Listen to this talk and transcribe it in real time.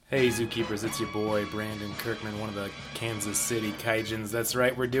Hey Zookeepers, it's your boy Brandon Kirkman, one of the Kansas City Kaijins. That's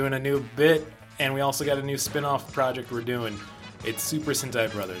right, we're doing a new bit, and we also got a new spin-off project we're doing. It's Super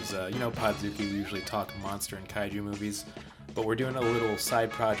Sentai Brothers. You know Podzooky, we usually talk monster and kaiju movies, but we're doing a little side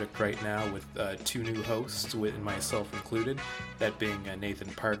project right now with two new hosts, and myself included, that being Nathan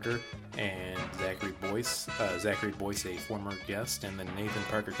Parker and Zachary Boyce. Zachary Boyce, a former guest, and then Nathan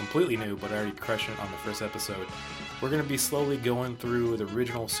Parker, completely new, but already crushing it on the first episode. We're going to be slowly going through the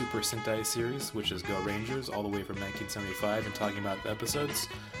original Super Sentai series, which is Gorengers, all the way from 1975, and talking about the episodes.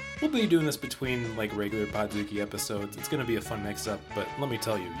 We'll be doing this between like regular Podzooky episodes. It's going to be a fun mix-up, but let me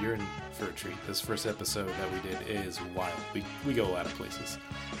tell you, you're in for a treat. This first episode that we did is wild. We go a lot of places.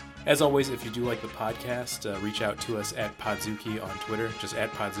 As always, if you do like the podcast, reach out to us at Podzooky on Twitter, just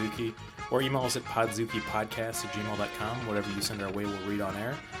at Podzooky, or email us at podzookypodcast@gmail.com. Whatever you send our way, we'll read on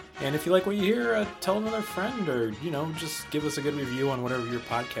air. And if you like what you hear, tell another friend, or, just give us a good review on whatever you're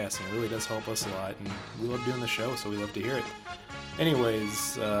podcasting. It really does help us a lot, and we love doing the show, so we love to hear it.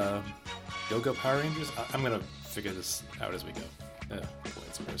 Anyways, go Power Rangers. I'm going to figure this out as we go. Boy,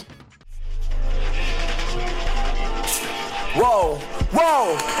 it's embarrassing. Whoa,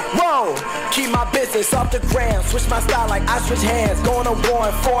 whoa, whoa, keep my business off the gram. Switch my style like I switch hands. Going to war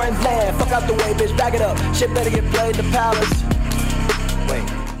in foreign land. Fuck out the way, bitch, back it up. Shit better get played in the palace. Wait.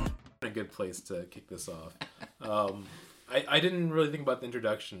 A good place to kick this off. I didn't really think about the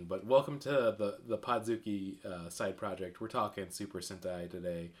introduction, but welcome to the Podzooky side project. We're talking Super Sentai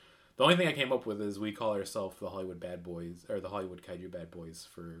today. The only thing I came up with is we call ourselves the Hollywood Bad Boys, or the Hollywood Kaiju Bad Boys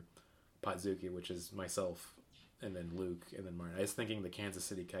for Podzooky, which is myself, and then Luke, and then Martin. I was thinking the Kansas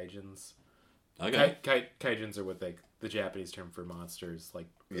City Kaijins. Okay. Kaijins are what the Japanese term for monsters, like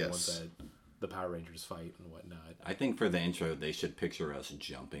the ones that the Power Rangers fight and whatnot. I think for the intro, they should picture us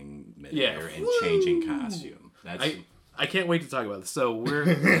jumping midair and changing costume. I can't wait to talk about this. So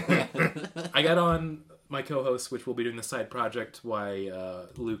I got on my co-host, which will be doing the side project, while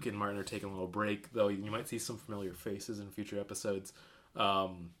Luke and Martin are taking a little break, though you might see some familiar faces in future episodes.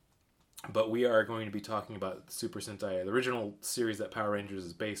 But we are going to be talking about Super Sentai, the original series that Power Rangers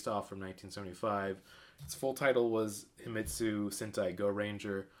is based off from 1975. Its full title was Himitsu Sentai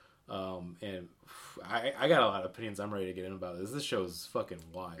Gorenger. And I got a lot of opinions I'm ready to get in about this. This show is fucking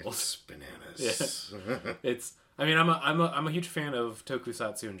wild. It's bananas. Yeah. I'm a huge fan of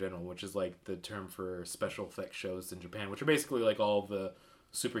tokusatsu in general, which is like the term for special effects shows in Japan, which are basically like all of the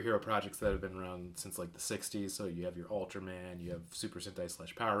superhero projects that have been around since like the 60s. So you have your Ultraman, you have Super Sentai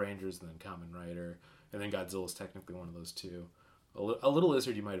 / Power Rangers, and then Kamen Rider, and then Godzilla's technically one of those too. A Little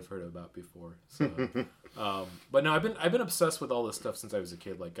Lizard you might have heard about before. So, but no, I've been obsessed with all this stuff since I was a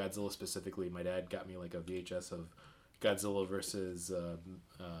kid. Like Godzilla specifically, my dad got me like a VHS of Godzilla versus I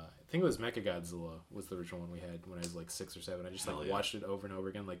think it was Mechagodzilla was the original one we had when I was like 6 or 7. I just watched it over and over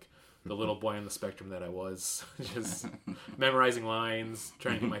again, like the little boy on the spectrum that I was, just memorizing lines,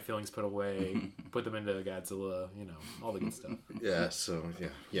 trying to get my feelings put away, put them into Godzilla, all the good stuff. Yeah. So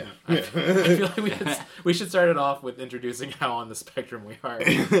yeah. I feel like we should start it off with introducing how on the spectrum we are.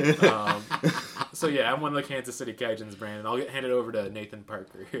 So yeah, I'm one of the Kansas City Kaijins, Brandon. I'll hand it over to Nathan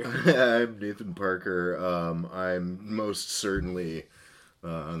Parker here. I'm Nathan Parker. I'm most certainly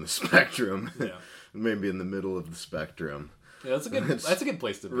on the spectrum. Yeah. Maybe in the middle of the spectrum. Yeah, that's a good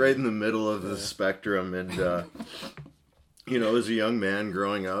place to be. Right in the middle of the spectrum, and as a young man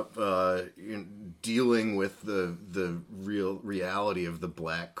growing up, dealing with the real reality of the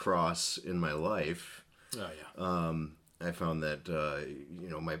Black Cross in my life. Oh yeah. I found that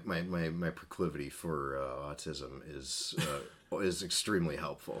my proclivity for autism is extremely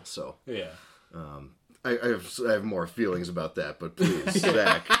helpful. So yeah. I have more feelings about that, but please,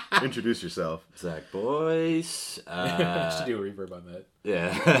 Zach, introduce yourself. Zach Boyce. I should do a reverb on that.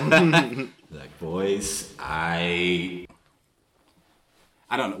 Yeah. Zach Boyce. I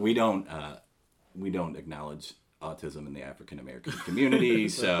don't know. We don't acknowledge autism in the African American community,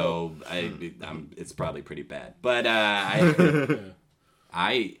 so it's probably pretty bad. But I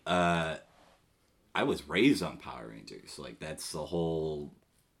was raised on Power Rangers. Like that's the whole,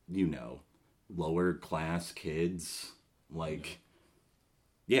 lower class kids, we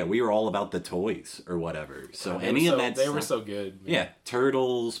were all about the toys or whatever. So any of that they were so good, man. Yeah,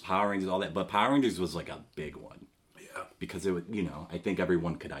 Turtles, Power Rangers, all that. But Power Rangers was like a big one. Yeah. Because it was, I think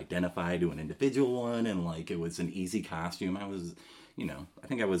everyone could identify to an individual one, and it was an easy costume. I was, I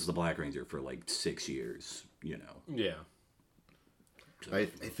think I was the Black Ranger for 6 years, Yeah. So, I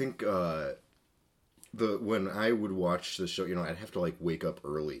think when I would watch the show, I'd have to wake up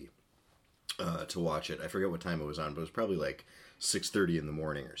early to watch it. I forget what time it was on, but it was probably like 6:30 in the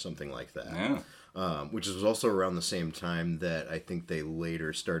morning or something like that. Yeah. Which was also around the same time that I think they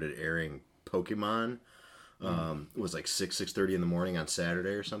later started airing Pokemon. It was like 6:30 in the morning on Saturday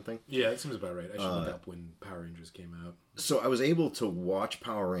or something. Yeah, that seems about right. I should look up when Power Rangers came out. So I was able to watch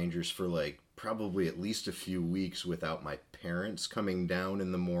Power Rangers for like probably at least a few weeks without my parents coming down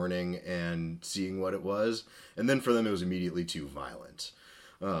in the morning and seeing what it was. And then for them, it was immediately too violent.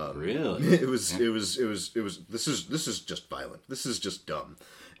 Really? It was. This is just violent. This is just dumb.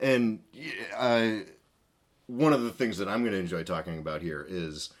 And one of the things that I'm going to enjoy talking about here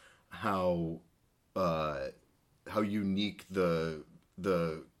is how unique the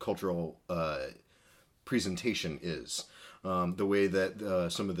cultural presentation is. The way that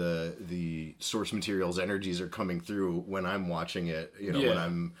some of the source material's energies are coming through when I'm watching it, when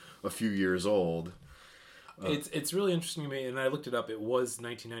I'm a few years old. It's really interesting to me, and I looked it up. It was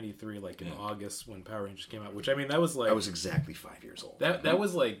 1993, like in August when Power Rangers came out. Which I mean, that was like I was exactly 5 years old. That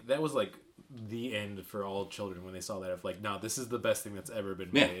was like the end for all children when they saw that. Of like, no, this is the best thing that's ever been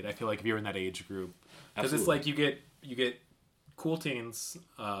made. I feel like if you're in that age group, because it's like you get cool teens.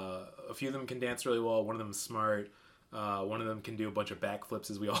 A few of them can dance really well. One of them is smart. One of them can do a bunch of backflips,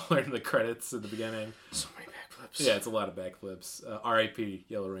 as we all learned in the credits at the beginning. So many backflips. Yeah, it's a lot of backflips. R.I.P.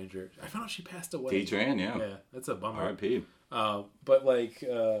 Yellow Ranger. I found out she passed away. T-Tran, yeah. Yeah, that's a bummer. R.I.P. But like,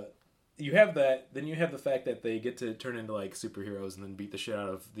 you have that. Then you have the fact that they get to turn into like superheroes and then beat the shit out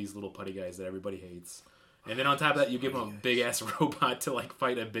of these little putty guys that everybody hates. And then on top of that, you give them a big ass robot to like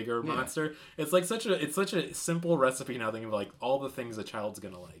fight a bigger monster. It's like such a simple recipe now. Thinking of like all the things a child's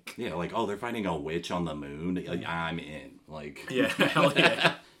gonna like. Yeah, like they're fighting a witch on the moon. Like, I'm in. Like yeah, hell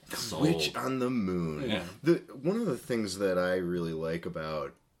yeah. Sold. Witch on the moon. Yeah. One of the things that I really like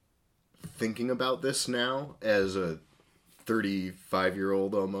about thinking about this now as a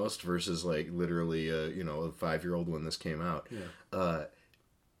 35-year-old almost versus like literally a 5-year-old when this came out. Yeah.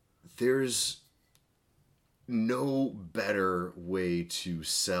 There's no better way to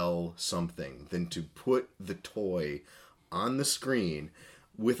sell something than to put the toy on the screen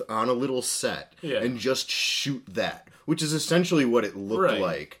on a little set and just shoot that, which is essentially what it looked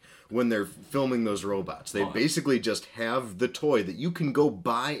like when they're filming those robots. They basically just have the toy that you can go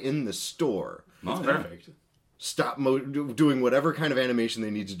buy in the store. That's perfect. Stop doing whatever kind of animation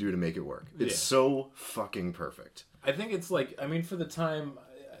they need to do to make it work. It's so fucking perfect. I think it's like, I mean, for the time,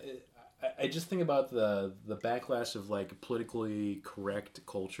 I just think about the backlash of like politically correct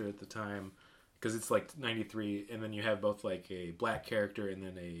culture at the time, because it's like 93, and then you have both like a black character and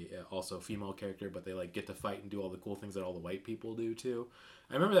then a also female character, but they like get to fight and do all the cool things that all the white people do too.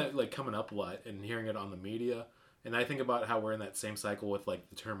 I remember that like coming up a lot and hearing it on the media, and I think about how we're in that same cycle with like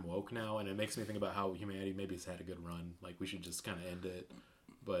the term woke now, and it makes me think about how humanity maybe has had a good run. Like we should just kind of end it.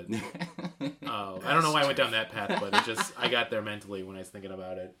 But I don't know why I went down that path, but I got there mentally when I was thinking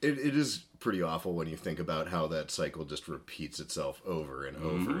about it. It is pretty awful when you think about how that cycle just repeats itself over and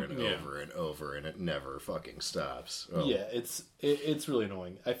over and over and over, and it never fucking stops. Oh. Yeah, it's really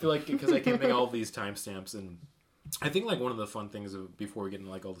annoying. I feel like because I can think all of these timestamps, and I think like one of the fun things before we get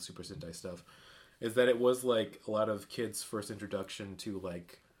into like all the Super Sentai stuff is that it was like a lot of kids' first introduction to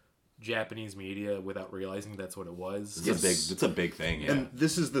like Japanese media without realizing that's what it was. It's a big thing, yeah. And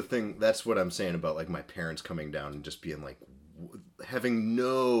this is the thing, that's what I'm saying about like my parents coming down and just being like having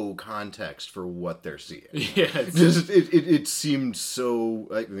no context for what they're seeing. Yeah, it seemed so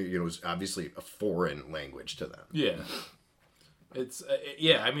like, it was obviously a foreign language to them. Yeah. It's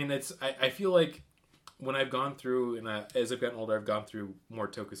I mean I feel like when I've gone through, and as I've gotten older, I've gone through more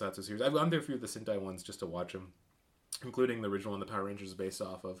tokusatsu series. I've gone through a few of the Sentai ones just to watch them, including the original one the Power Rangers is based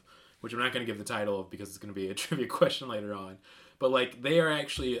off of, which I'm not going to give the title of because it's going to be a trivia question later on. But like they are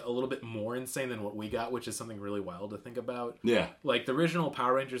actually a little bit more insane than what we got, which is something really wild to think about. Yeah. Like the original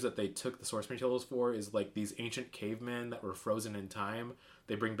Power Rangers that they took the source materials for is like these ancient cavemen that were frozen in time.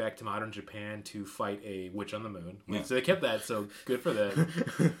 They bring back to modern Japan to fight a witch on the moon. Yeah. So they kept that, so good for them.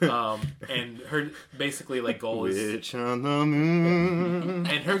 And her basically like goal is witch on the moon.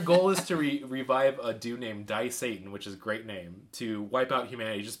 And her goal is to revive a dude named Dai Satan, which is a great name, to wipe out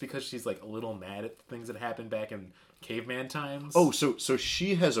humanity just because she's like a little mad at things that happened back in caveman times. Oh, so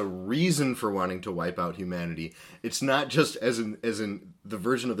she has a reason for wanting to wipe out humanity. It's not just as in the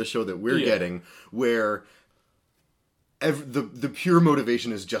version of the show that we're getting, where the pure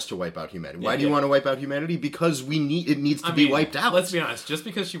motivation is just to wipe out humanity. Why do you want to wipe out humanity? Because it needs to be wiped out. Let's be honest. Just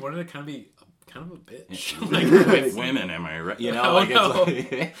because she wanted to kind kind of a bitch. With women, am I right? You know,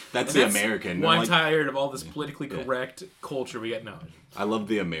 it's like, that's the American. Well, I'm tired of all this politically correct culture we get. No. I love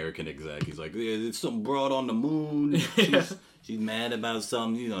the American exec. He's like, it's some broad on the moon. She's mad about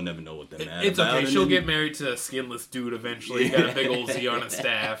something. You don't never know what they're mad it's about. It's okay. She'll get married to a skinless dude eventually. Got a big old Z on his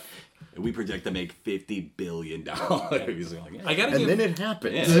staff. We project to make $50 billion. Like, then it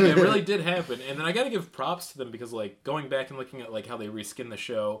happened. Yeah. It really did happen. And then I gotta give props to them because, like, going back and looking at, like, how they reskinned the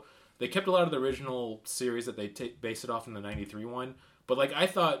show, they kept a lot of the original series that they based it off in the 93 one. But, like, I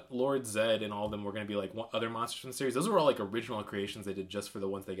thought Lord Zed and all of them were going to be, like, other monsters from the series. Those were all, like, original creations they did just for the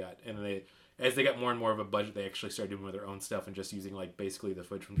ones they got. And then as they got more and more of a budget, they actually started doing their own stuff and just using, like, basically the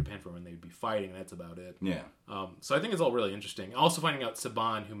footage from Japan for when they'd be fighting, and that's about it. Yeah. So I think it's all really interesting. Also finding out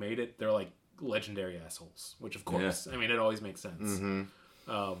Saban, who made it, they're, like, legendary assholes. Which, of course, I mean, it always makes sense. Mm-hmm.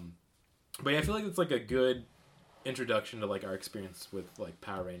 But yeah, I feel like it's, like, a good introduction to, like, our experience with, like,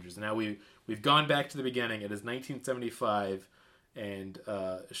 Power Rangers. Now we've gone back to the beginning. It is 1975. And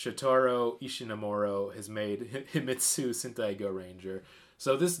Shotaro Ishinomuro has made Himitsu Sentai Gorenger.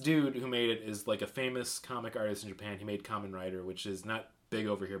 So this dude who made it is like a famous comic artist in Japan. He made Kamen Rider, which is not big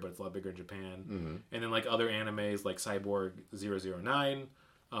over here, but it's a lot bigger in Japan. Mm-hmm. And then like other animes like Cyborg 009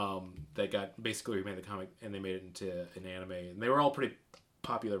 that got basically remade the comic and they made it into an anime. And they were all pretty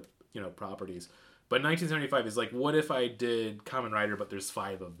popular, properties. But 1975 is like, what if I did Kamen Rider, but there's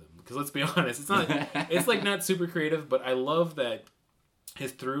 5 of them? Because let's be honest, it's like not super creative, but I love that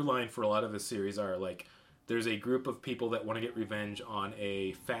his through line for a lot of his series are like, there's a group of people that want to get revenge on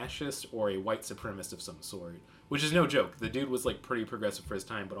a fascist or a white supremacist of some sort, which is no joke. The dude was like pretty progressive for his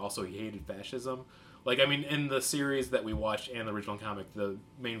time, but also he hated fascism. Like, I mean, in the series that we watched and the original comic, the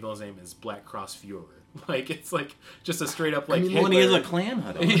main villain's name is Black Cross Fuhrer. Like, it's like just a straight up like. Well, he has a clan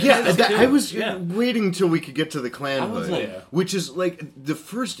hood on. I was waiting till we could get to the clan hood, like, which is like the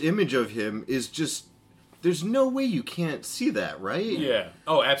first image of him is just. There's no way you can't see that, right? Yeah.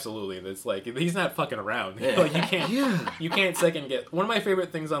 Oh, absolutely. It's like he's not fucking around. Like you can't. You can't second guess. One of my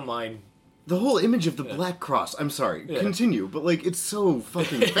favorite things online. The whole image of the Black Cross. I'm sorry. Continue, but like it's so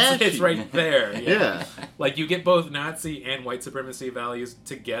fucking fashy. It's right there. Yeah. Like you get both Nazi and white supremacy values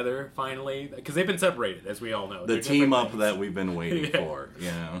together finally because they've been separated, as we all know. The team up that we've been waiting for,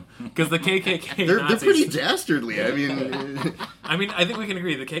 Because the KKK, they're Nazis, pretty dastardly. I mean, I think we can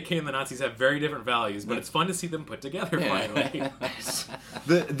agree the KKK and the Nazis have very different values, but it's fun to see them put together finally.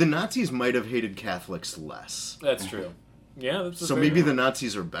 The Nazis might have hated Catholics less. That's true. Yeah. So maybe the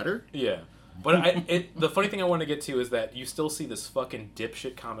Nazis are better. Yeah. But the funny thing I want to get to is that you still see this fucking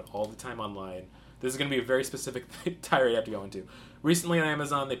dipshit comment all the time online. This is going to be a very specific tirade I have to go into. Recently on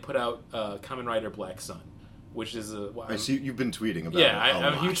Amazon, they put out Kamen Rider Black Sun, which is I see you've been tweeting about it. Yeah,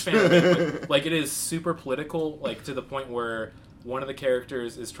 I'm a huge fan of it. But, like, it is super political, like, to the point where one of the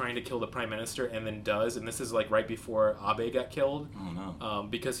characters is trying to kill the prime minister and then does, and this is like right before Abe got killed. Oh no!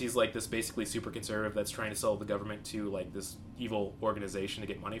 Because he's like this basically super conservative that's trying to sell the government to like this evil organization to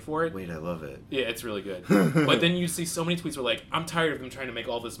get money for it. Wait, I love it. Yeah, it's really good. But then you see so many tweets where like, I'm tired of them trying to make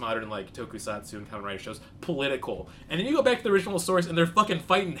all this modern like tokusatsu and Kamen Rider shows political, and then you go back to the original source and they're fucking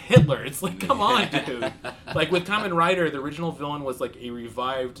fighting Hitler. It's like, come on, dude. Like with Kamen Rider, the original villain was like a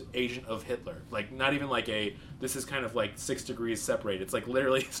revived agent of Hitler. Like not even like this is kind of like 6 degrees separated. It's like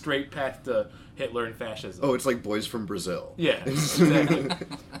literally straight path to Hitler and fascism. Oh, it's like Boys from Brazil. Yeah, exactly.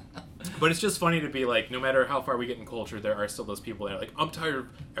 But it's just funny to be like, no matter how far we get in culture, there are still those people that are like, I'm tired of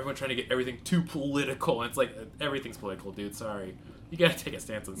everyone trying to get everything too political. And it's like, everything's political, dude. Sorry. You gotta take a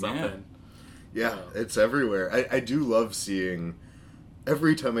stance on something. Yeah, it's everywhere. I do love seeing,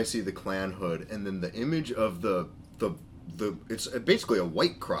 every time I see the clan hood, and then the image of the it's basically a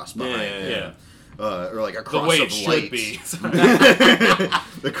white cross behind it. Yeah. Or like a cross the way of it light. should be.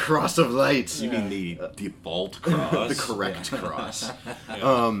 The cross of lights. You mean the default cross? The correct cross.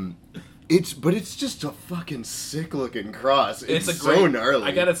 Yeah. It's just a fucking sick looking cross. It's so great, gnarly.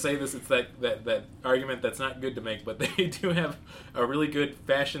 I gotta say this, it's that argument that's not good to make, but they do have a really good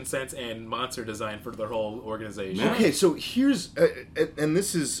fashion sense and monster design for their whole organization. Okay, so here's and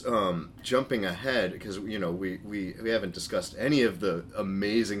this is jumping ahead because we haven't discussed any of the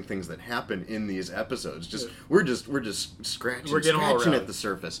amazing things that happen in these episodes. We're just scratching at the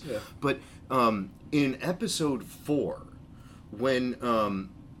surface. Yeah. But in episode 4, when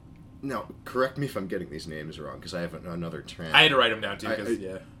now, correct me if I'm getting these names wrong, because I have another trend. I had to write them down, too,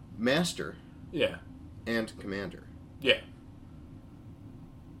 because, Master. Yeah. And Commander. Yeah.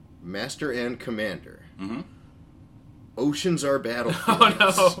 Master and Commander. Mm-hmm. Oceans are battlefields.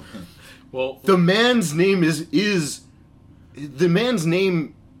 Oh, no. Well, the man's name is... The man's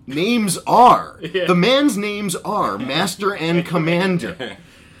names are... Yeah. The man's names are Master and Commander.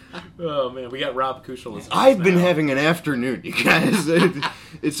 Oh man, we got Rob Kushel listening. I've been having an afternoon, you guys.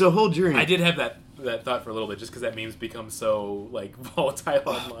 It's a whole journey. I did have that thought for a little bit, just because that meme's become so like volatile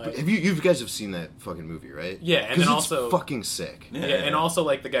online. You guys have seen that fucking movie, right? Yeah, and then also it's fucking sick. Yeah, and also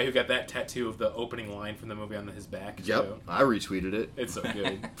like the guy who got that tattoo of the opening line from the movie on his back. Yep, too. I retweeted it. It's so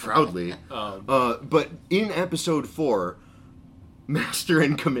good. Proudly. But in episode 4, Master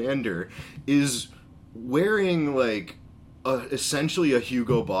and Commander is wearing like essentially a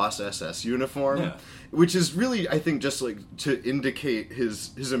Hugo Boss SS uniform, which is really, I think, just like to indicate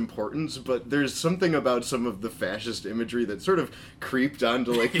his importance. But there's something about some of the fascist imagery that sort of creeped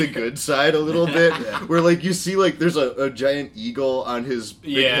onto like the good side a little bit, where like you see like there's a giant eagle on his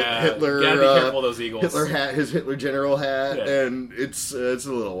big Hitler. Gotta be careful of those eagles. Hitler hat, his Hitler general hat, and it's a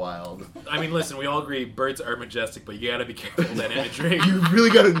little wild. I mean, listen, we all agree birds are majestic, but you gotta be careful of that imagery. You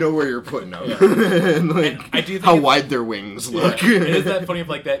really gotta know where you're putting them, and like and I do think how wide their wings look. And is that funny? If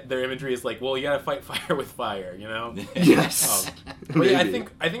like that, their imagery is like, well, you gotta fight fire with fire, you know? Yes. But yeah,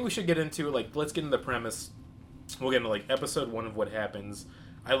 I think we should get into like, let's get into the premise. We'll get into like episode 1 of what happens.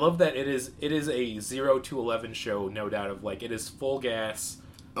 I love that it is a 0 to 11 show, no doubt, of like it is full gas,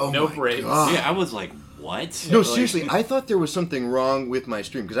 no breaks. God. Yeah, I was like, what? No, seriously, I thought there was something wrong with my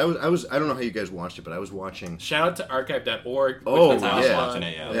stream because I don't know how you guys watched it, but I was watching. Shout out to archive.org. Oh, I was watching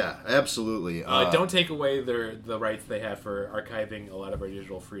it. Yeah, absolutely. Don't take away the rights they have for archiving a lot of our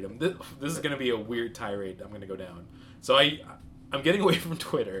digital freedom. This is going to be a weird tirade I'm going to go down. So I'm getting away from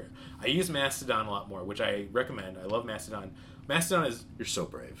Twitter. I use Mastodon a lot more, which I recommend. I love Mastodon. Mastodon is... You're so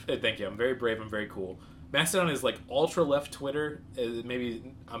brave. Thank you. I'm very brave. I'm very cool. Mastodon is like ultra-left Twitter. Maybe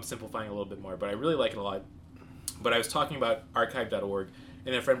I'm simplifying a little bit more, but I really like it a lot. But I was talking about archive.org,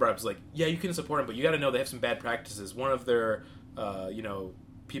 and a friend brought up, was like, yeah, you can support them, but you got to know they have some bad practices. One of their,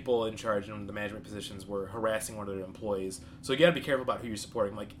 people in charge in the management positions were harassing one of their employees. So you got to be careful about who you're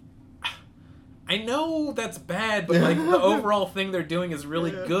supporting. Like, I know that's bad, but like the overall thing they're doing is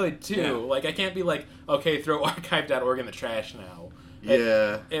really good too. Yeah. Like I can't be like, okay, throw archive.org in the trash now.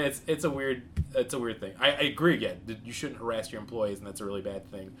 It's a weird thing. I agree. Yeah, you shouldn't harass your employees, and that's a really bad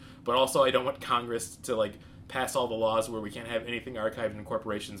thing. But also, I don't want Congress to like pass all the laws where we can't have anything archived and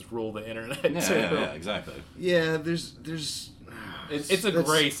corporations rule the internet. Yeah, exactly. Yeah, there's. It's a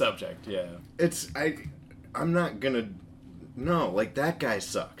gray subject. Yeah. I'm not gonna. No, like that guy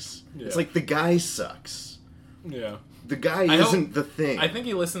sucks. Yeah. It's like the guy sucks. Yeah. The guy isn't the thing. I think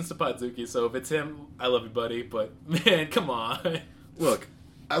he listens to Podzooky, so if it's him, I love you, buddy. But man, come on. Look,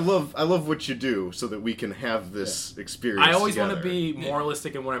 I love what you do so that we can have this experience. I always want to be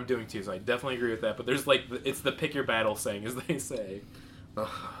moralistic in what I'm doing too, so I definitely agree with that. But there's like it's the pick your battle saying, as they say.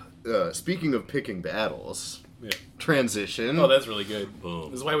 Speaking of picking battles, transition. Oh, that's really good.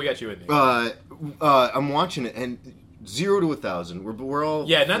 Boom. This is why we got you in there. I'm watching it and 0 to 1,000. We're all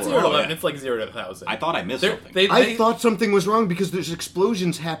not 0 to 11. It's like 0 to 1,000. I thought I missed something. I thought something was wrong because there's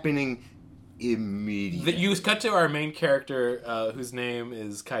explosions happening immediately. You cut to our main character, whose name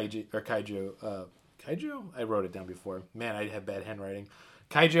is Kaiju. Kaiju? I wrote it down before. Man, I have bad handwriting.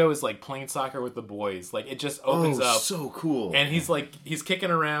 Kaiju is like playing soccer with the boys. Like it just opens up. So cool. And he's kicking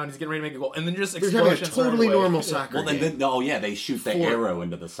around. He's getting ready to make a goal, and then just they're explosions. having a totally normal soccer game. They shoot the arrow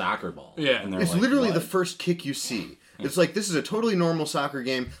into the soccer ball. Yeah, and it's like, literally what? The first kick you see. It's like, this is a totally normal soccer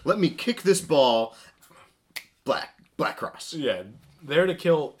game. Let me kick this ball. Black cross. Yeah, they're to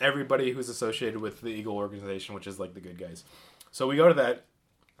kill everybody who's associated with the Eagle organization, which is like the good guys. So we go to that.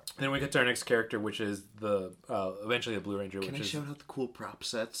 Then we get to our next character, which is the eventually the Blue Ranger. Can I shout out the cool prop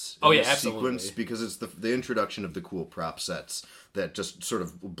sets? Oh yeah, absolutely. Sequence, because it's the introduction of the cool prop sets that just sort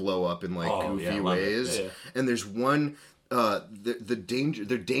of blow up in like goofy ways. Yeah. And there's one. The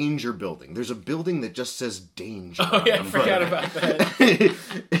danger building. There's a building that just says danger. Oh yeah, I forgot about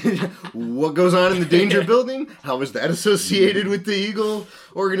that. What goes on in the danger building? How is that associated with the Eagle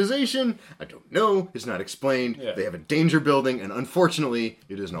organization? I don't know. It's not explained. Yeah. They have a danger building, and unfortunately,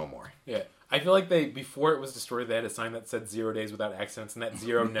 it is no more. Yeah. I feel like before it was destroyed, they had a sign that said 0 days without accidents, and that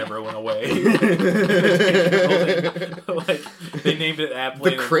 0 never went away. Like, they named it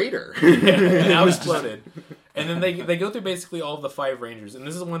aptly. The crater. And now it's exploded. And then they go through basically all of the 5 Rangers, and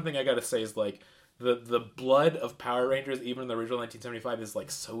this is one thing I gotta say is, like, the blood of Power Rangers, even in the original 1975, is,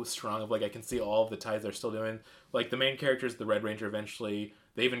 like, so strong. Of like, I can see all of the ties they're still doing. Like, the main character is the Red Ranger eventually.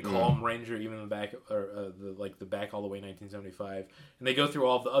 They even call him Ranger even in the back, or the back all the way 1975. And they go through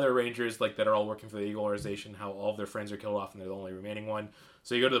all of the other Rangers like that are all working for the Eagle organization, how all of their friends are killed off and they're the only remaining one.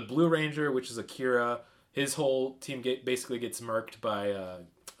 So you go to the Blue Ranger, which is Akira. His whole team basically gets murked by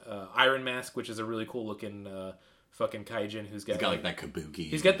Iron Mask, which is a really cool looking fucking Kaijin who's got like that kabuki.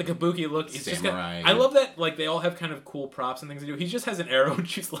 He's got the kabuki look. He's samurai. just got, I love that, like, they all have kind of cool props and things to do. He just has an arrow and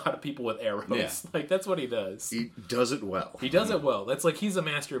shoots a lot of people with arrows. Yeah. Like, that's what he does. He does it well. He does it well. That's like, he's a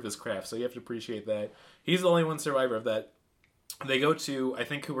master of his craft, so you have to appreciate that. He's the only one survivor of that. They go to, I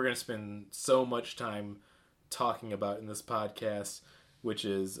think, who we're going to spend so much time talking about in this podcast, which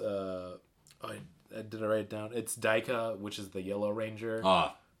is, did I write it down? It's Daika, which is the Yellow Ranger.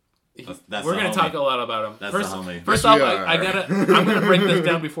 That's we're going to talk a lot about him. That's the homie. First off, I'm going to break this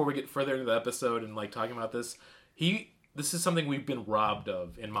down before we get further into the episode and like talking about this. This is something we've been robbed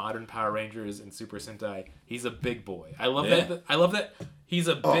of in modern Power Rangers and Super Sentai. He's a big boy. I love that. I love that he's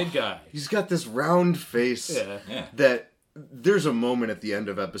a big guy. He's got this round face that there's a moment at the end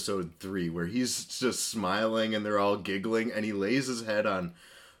of episode 3 where he's just smiling and they're all giggling and he lays his head on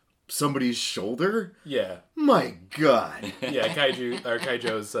somebody's shoulder. Yeah. My God. Yeah,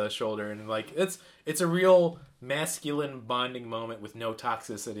 Kaijo's shoulder, and like it's a real masculine bonding moment with no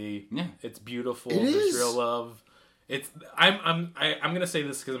toxicity. Yeah. It's beautiful. There's real love. I'm gonna say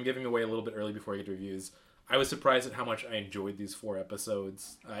this because I'm giving away a little bit early before I get to reviews. I was surprised at how much I enjoyed these 4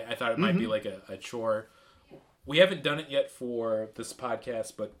 episodes. I thought it might be like a chore. We haven't done it yet for this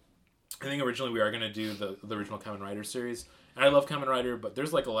podcast, but I think originally we are going to do the original Kamen Rider series. And I love Kamen Rider, but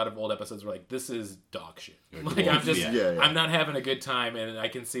there's like a lot of old episodes where like, this is dog shit. Like I'm not having a good time, and I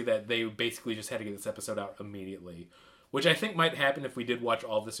can see that they basically just had to get this episode out immediately. Which I think might happen if we did watch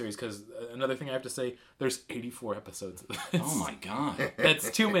all of the series, because another thing I have to say, there's 84 episodes of this. Oh my God. That's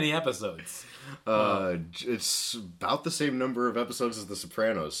too many episodes. It's about the same number of episodes as The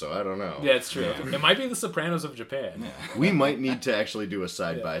Sopranos, so I don't know. Yeah, it's true. Yeah. It might be The Sopranos of Japan. Yeah. We might need to actually do a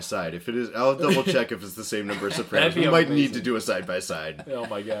side-by-side. If it is, I'll double check if it's the same number of Sopranos. We might need to do a side-by-side. Oh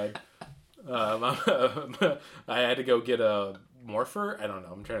my God. I had to go get a morpher. I don't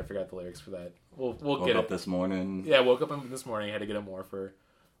know. I'm trying to figure out the lyrics for that. We'll woke get up it this morning. Yeah, woke up this morning. Had to get a morpher.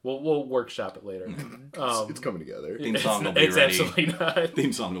 We'll workshop it later. It's coming together. Theme song will be ready. Absolutely not.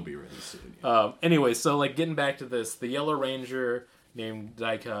 Theme song will be ready soon. Anyway, so like getting back to this, the Yellow Ranger named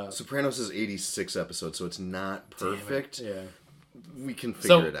Daika. Sopranos is 86 episodes, so it's not perfect. Yeah, we can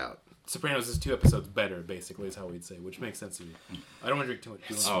figure it out. Sopranos is 2 episodes better, basically, is how we'd say, which makes sense to me. I don't want to drink too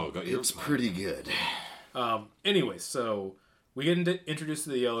much. It's pretty good. Anyway, so we get introduced to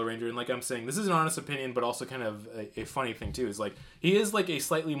the Yellow Ranger, and like I'm saying, this is an honest opinion, but also kind of a funny thing too. Is like he is like a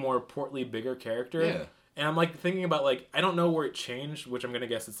slightly more portly, bigger character. Yeah. And I'm like thinking about like I don't know where it changed, which I'm gonna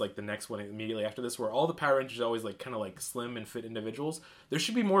guess it's like the next one immediately after this, where all the Power Rangers are always like kind of like slim and fit individuals. There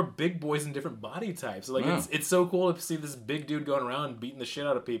should be more big boys in different body types. Like it's so cool to see this big dude going around beating the shit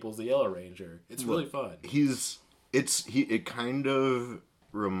out of people as the Yellow Ranger. It's really fun. It kind of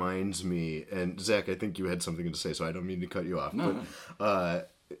reminds me, and Zach, I think you had something to say, so I don't mean to cut you off. But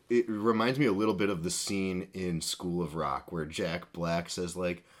it reminds me a little bit of the scene in School of Rock where Jack Black says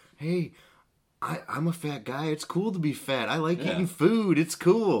like, "Hey, I'm a fat guy. It's cool to be fat. I like eating food. It's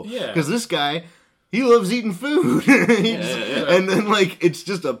cool." Yeah. Because this guy, he loves eating food. And then, like, it's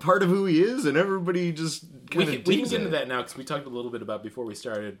just a part of who he is, and everybody just kind of we can get into that now, because we talked a little bit about before we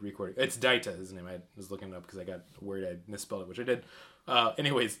started recording. It's Daita, his name. I was looking it up because I got worried I misspelled it, which I did.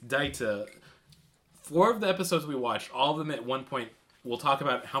 Anyways, Daita. 4 of the episodes we watched, all of them at one point, we'll talk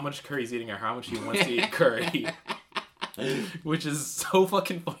about how much curry he's eating or how much he wants to eat curry. Which is so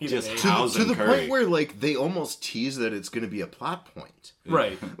fucking funny just to me. To the point where like they almost tease that it's going to be a plot point,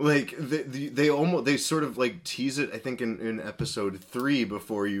 right? Like they sort of like tease it. I think in episode 3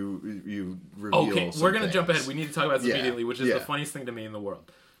 before you reveal. Okay, we're gonna jump ahead. We need to talk about this immediately, which is the funniest thing to me in the world.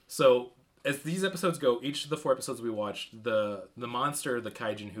 So as these episodes go, each of the 4 episodes we watched, the monster, the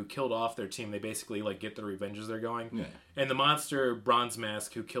Kaijin who killed off their team, they basically like get their revenge as they're going. Yeah. And the monster, Bronze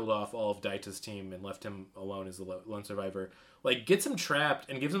Mask, who killed off all of Daita's team and left him alone as the lone survivor, like gets him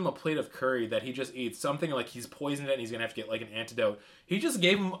trapped and gives him a plate of curry that he just eats. Something like he's poisoned it and he's gonna have to get like an antidote. He just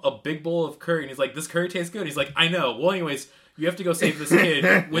gave him a big bowl of curry and he's like, "This curry tastes good." He's like, "I know. Well, anyways, you have to go save this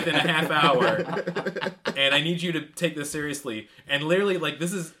kid within a half hour, and I need you to take this seriously." And literally, like,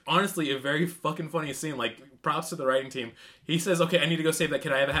 this is honestly a very fucking funny scene. Like, props to the writing team. He says, "Okay, I need to go save that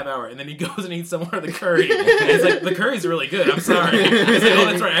kid. I have a half hour," and then he goes and eats some more of the curry. And it's like, the curry's really good. I'm sorry. He's like, "Oh,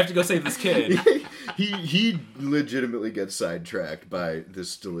 that's right. I have to go save this kid." He legitimately gets sidetracked by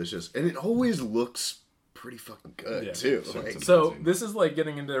this delicious, and it always looks pretty fucking good too. So this is like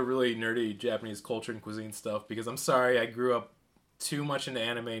getting into really nerdy Japanese culture and cuisine stuff, because I'm sorry, I grew up too much into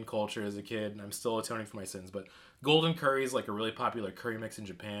anime and culture as a kid, and I'm still atoning for my sins, but golden curry is like a really popular curry mix in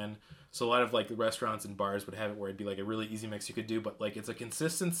Japan. So a lot of like the restaurants and bars would have it where it'd be like a really easy mix you could do, but like it's a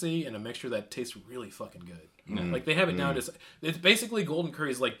consistency and a mixture that tastes really fucking good. Like they have it now. It's basically golden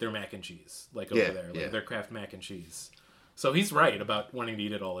curry is like their mac and cheese, like over there, like their Kraft mac and cheese. So he's right about wanting to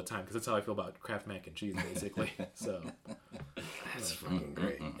eat it all the time because that's how I feel about Kraft mac and cheese, basically. So That's fucking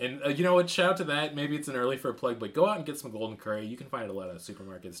great. and you know what? Shout out to that. Maybe it's an early for a plug, but go out and get some golden curry. You can find it at a lot of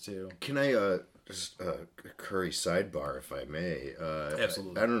supermarkets too. Can I just a curry sidebar, if I may?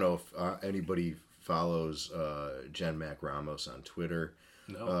 Absolutely. I don't know if anybody follows Jen Mac Ramos on Twitter.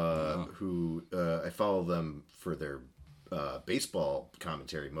 No. Who I follow them for their baseball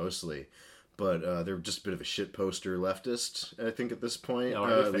commentary mostly. But they're just a bit of a shit poster leftist, I think, at this point.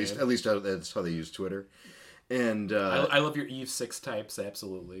 At least that's how they use Twitter. And I love your Eve 6 types,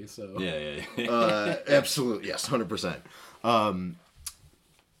 absolutely. So absolutely, yes, 100%.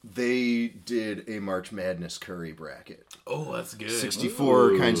 They did a March Madness curry bracket. Oh, that's good.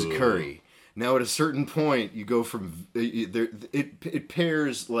 64 kinds of curry. Now, at a certain point, you go from it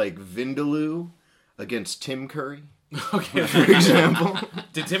pairs like Vindaloo against Tim Curry. Okay. For example.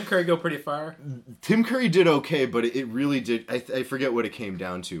 Did Tim Curry go pretty far? Tim Curry did okay, but it really did. I forget what it came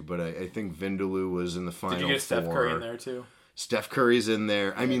down to, but I think Vindaloo was in the final Did you get Steph four. Curry in there too? Steph Curry's in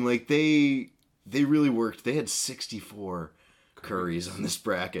there. I mean, like they really worked. They had 64 curries on this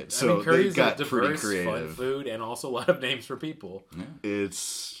bracket, so I mean, curry's they got a pretty diverse, creative. fun food, and also a lot of names for people.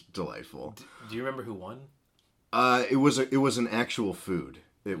 It's delightful. Do you remember who won? It was an actual food.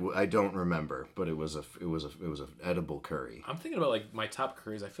 I don't remember, but it was an edible curry. I'm thinking about like my top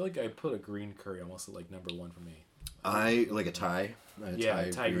curries. I feel like I put a green curry almost at like number one for me. I like a Thai.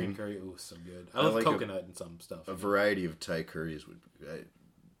 Thai green curry. Ooh, so good. I love like coconut and some stuff. A variety of Thai curries would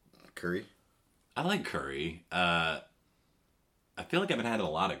curry. I like curry. I feel like I haven't had a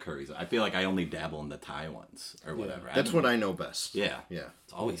lot of curries. I feel like I only dabble in the Thai ones or whatever. That's what I know best. Yeah. Yeah.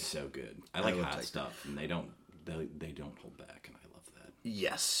 It's always so good. I like hot Thai stuff, and they don't hold back, and I love that.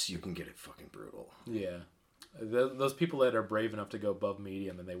 Yes, you can get it fucking brutal. Yeah. Those people that are brave enough to go above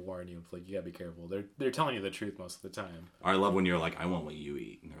medium and they warn you, it's like, you gotta be careful. They're telling you the truth most of the time. Or I love when you're like, I want what you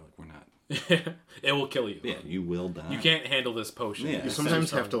eat. And they're like, we're not. It will kill you. Yeah, you will die. You can't handle this potion. Yeah. You sometimes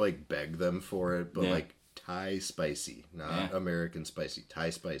have to like beg them for it, but Yeah. like Thai spicy, not American spicy.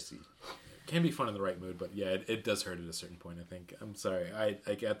 Thai spicy. Can be fun in the right mood, but yeah, it does hurt at a certain point, I think. I'm sorry.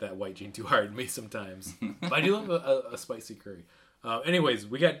 I get that white gene too hard in me sometimes. But I do love a spicy curry. Anyways,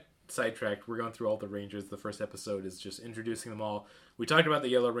 we got sidetracked. We're going through all the Rangers. The first episode is just introducing them all. We talked about the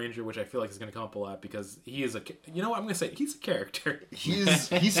Yellow Ranger, which I feel like is going to come up a lot because he is you know what I'm going to say? He's a character. He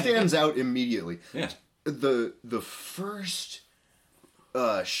stands out immediately. Yeah. The first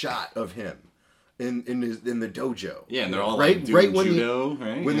shot of him in the dojo. Yeah, and they're all right like doing when judo,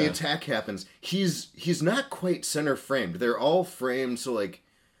 right? When the attack happens, he's not quite center framed. They're all framed so like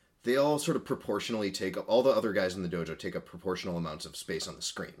they all sort of proportionally take up, all the other guys in the dojo take up proportional amounts of space on the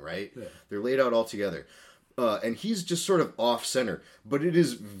screen, right? Yeah. They're laid out all together. And he's just sort of off center, but it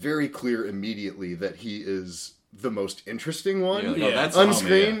is very clear immediately that he is the most interesting one that's on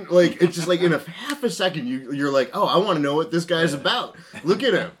screen. Like it's just like in half a second you're like, oh, I want to know what this guy's about. Look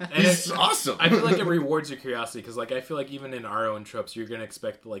at him, he's awesome. I feel like it rewards your curiosity because like I feel like even in our own tropes you're gonna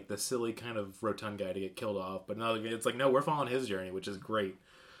expect like the silly kind of rotund guy to get killed off, but no, it's like no, we're following his journey, which is great.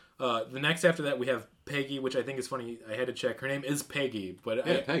 The next after that we have Peggy, which I think is funny. I had to check. Her name is Peggy, but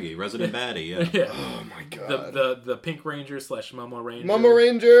Peggy, resident baddie. Yeah. Oh my god. The Pink Ranger / Momo Ranger. Momo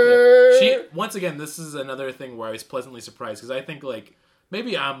Ranger. Yeah. She once again. This is another thing where I was pleasantly surprised because I think like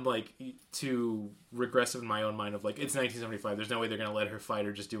maybe I'm like too regressive in my own mind of like it's 1975. There's no way they're gonna let her fight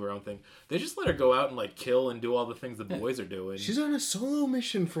or just do her own thing. They just let her go out and like kill and do all the things the boys are doing. She's on a solo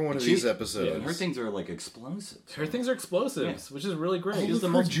mission for one of these episodes. Yeah, and her things are like explosives. Her things are explosives, which is really great. All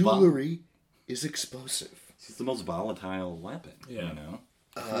of her jewelry is explosive. She's the most volatile weapon. Yeah. You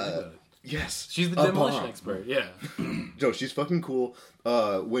know. Yes, she's the demolition expert. Yeah. No, she's fucking cool.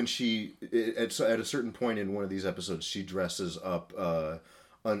 When she at a certain point in one of these episodes, she dresses up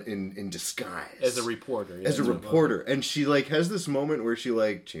in disguise as a reporter. Yeah, as a reporter, and she like has this moment where she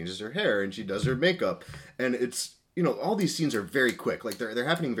like changes her hair and she does her makeup, and it's all these scenes are very quick, like they're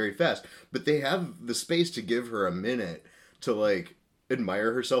happening very fast, but they have the space to give her a minute to like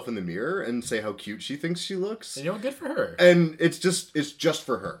admire herself in the mirror and say how cute she thinks she looks. And good for her. And it's just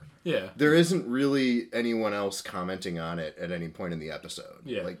for her. Yeah. There isn't really anyone else commenting on it at any point in the episode.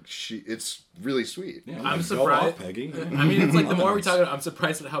 Yeah. Like it's really sweet. Yeah, I'm surprised. Peggy. I mean, it's like the more we talk about it, I'm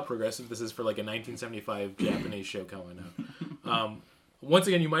surprised at how progressive this is for like a 1975 Japanese show coming out. Once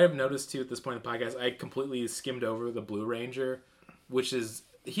again, you might have noticed too at this point in the podcast, I completely skimmed over the Blue Ranger. which is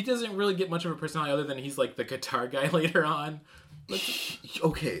he doesn't really get much of a personality other than he's like the guitar guy later on.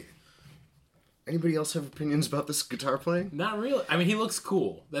 Okay. Anybody else have opinions about this guitar playing? Not really. I mean, he looks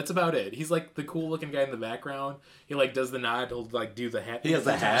cool. That's about it. He's like the cool looking guy in the background. He like does the nod. He'll like do the hat. He has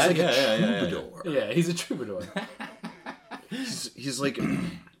a hat. He's like a troubadour. Yeah, he's a troubadour. He's like,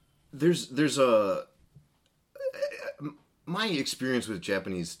 there's a. My experience with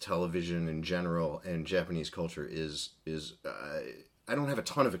Japanese television in general and Japanese culture is I don't have a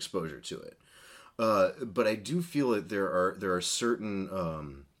ton of exposure to it, but I do feel that there are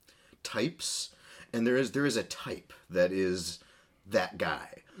certain types, and there is a type that is that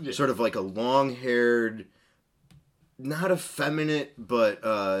guy, sort of like a long-haired, not effeminate, but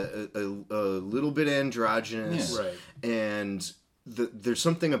a little bit androgynous, right? And there's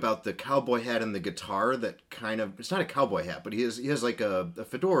something about the cowboy hat and the guitar that kind of, it's not a cowboy hat, but he has like a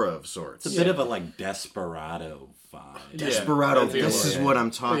fedora of sorts. It's a bit of a like desperado vibe. Desperado. This is what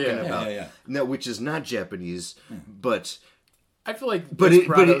I'm talking about. Yeah. No, which is not Japanese, but I feel like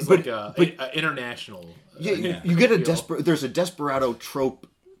Desperado's like a international. You get a there's a desperado trope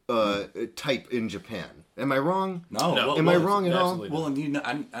type in Japan. Am I wrong? No. Am I wrong at all? Well, and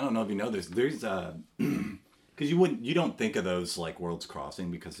I don't know if you know this. There's because you don't think of those like Worlds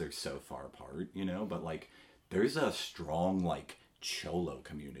Crossing because they're so far apart, but like there's a strong like cholo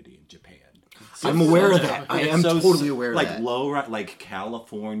community in Japan. I'm aware of that. I am totally aware of that. Like low, like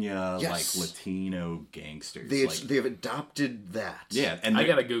California, like Latino gangsters. They've adopted that. Yeah, and I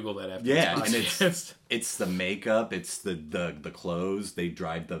gotta Google that after. Yeah, and it's the makeup, it's the clothes. They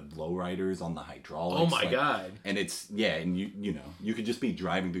drive the lowriders on the hydraulics. Oh my god! And it's and you could just be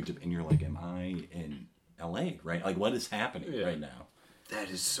driving through Japan and you're like, am I in LA? Right? Like, what is happening right now? That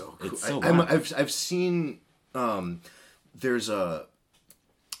is so cool. It's so I've seen.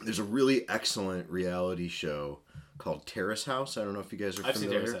 There's a really excellent reality show called Terrace House. I don't know if you guys are familiar. I've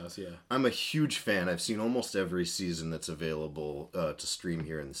seen Terrace House, yeah. I'm a huge fan. I've seen almost every season that's available to stream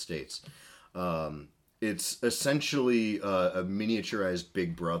here in the States. It's essentially a miniaturized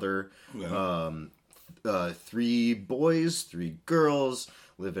Big Brother. Yeah. 3 boys, 3 girls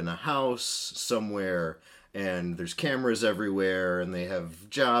live in a house somewhere, and there's cameras everywhere, and they have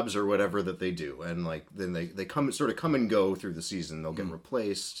jobs or whatever that they do, and like then they come and go through the season. They'll get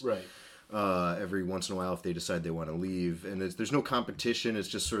replaced every once in a while if they decide they want to leave, and there's no competition. It's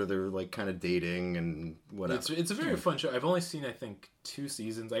just sort of they're like kind of dating and whatever. It's a very fun show. I've only seen I think 2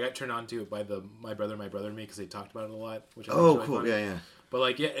 seasons. I got turned on to it by my brother and me because they talked about it a lot. Which I really cool, fun. Yeah.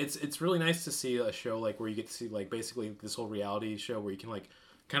 But it's really nice to see a show like where you get to see like basically this whole reality show where you can like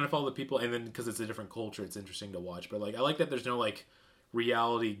kind of follow the people, and then because it's a different culture, it's interesting to watch. But like I like that there's no like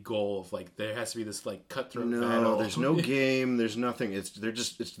reality goal of like there has to be this like cutthroat battle. No, there's no game. There's nothing. It's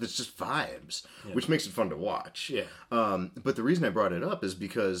just vibes, which makes it fun to watch. Yeah. But the reason I brought it up is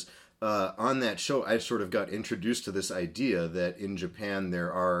because on that show I sort of got introduced to this idea that in Japan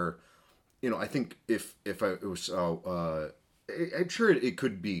there are, I think if it was. I'm sure it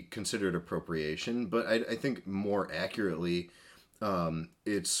could be considered appropriation, but I think more accurately,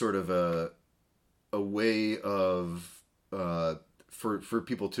 it's sort of a way of for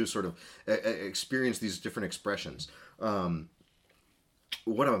people to sort of experience these different expressions.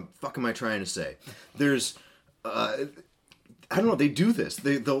 What the fuck am I trying to say? There's I don't know. They do this.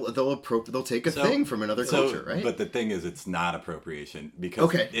 They'll take a thing from another culture, right? But the thing is, it's not appropriation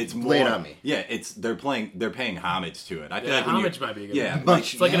because it's more. Lay it on me. Yeah, they're paying homage to it. I feel like homage might be a good.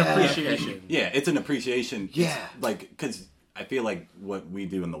 It's like an appreciation. Yeah, it's an appreciation. Yeah, like because I feel like what we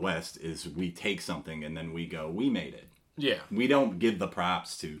do in the West is we take something and then we go, we made it. Yeah, we don't give the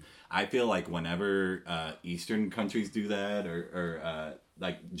props to. I feel like whenever Eastern countries do that, or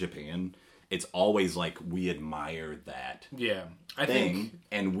like Japan. It's always like we admire that I think,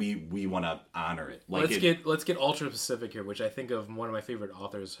 and we want to honor it. Like let's get ultra specific here, which I think of one of my favorite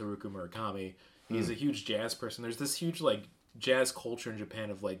authors, Haruki Murakami. He's a huge jazz person. There's this huge like jazz culture in Japan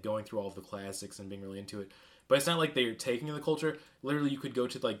of like going through all of the classics and being really into it. But it's not like they're taking the culture. Literally, you could go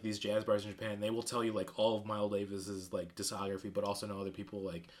to like these jazz bars in Japan. And they will tell you like all of Miles Davis's like discography, but also know other people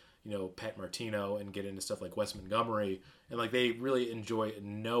like Pat Martino and get into stuff like Wes Montgomery, and like they really enjoy it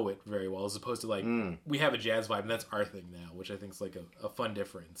and know it very well, as opposed to like we have a jazz vibe and that's our thing now, which I think is like a fun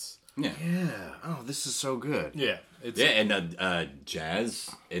difference. Yeah. Oh, this is so good. Yeah. And jazz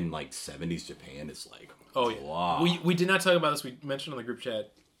in like 70s Japan is like wow. We did not talk about this. We mentioned on the group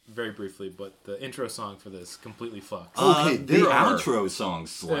chat very briefly, but the intro song for this completely fucks. Okay, the outro song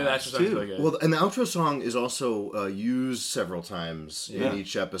slaps too. Really good. Well, and the outro song is also used several times in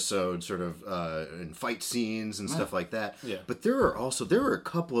each episode, sort of in fight scenes and stuff like that. Yeah. But there are a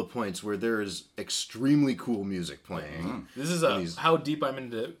couple of points where there is extremely cool music playing. This is how deep I'm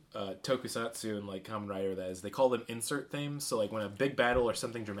into tokusatsu and like Kamen Rider. That is, they call them insert themes. So like when a big battle or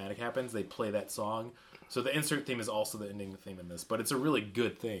something dramatic happens, they play that song. So the insert theme is also the ending theme in this, but it's a really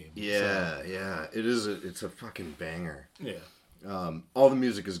good theme. Yeah, yeah, it is. It's a fucking banger. Yeah. All the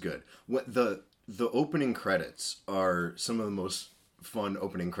music is good. What the opening credits are some of the most fun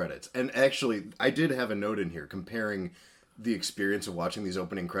opening credits. And actually, I did have a note in here comparing the experience of watching these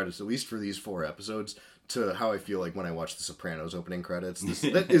opening credits, at least for these 4 episodes, to how I feel like when I watch The Sopranos opening credits.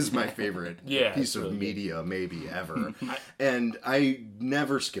 That is my favorite piece of media maybe ever. And I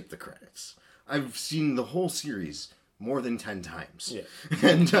never skip the credits. I've seen the whole series more than 10 times. Yeah.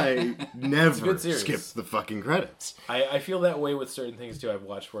 And I never skip the fucking credits. I feel that way with certain things too I've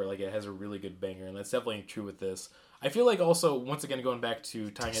watched where like it has a really good banger, and that's definitely true with this. I feel like also, once again, going back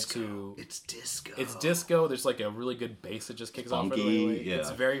to tying it to... It's disco. It's disco. There's like a really good bass that just kicks off right away. Yeah.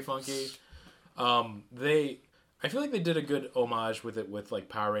 It's very funky. I feel like they did a good homage with it with like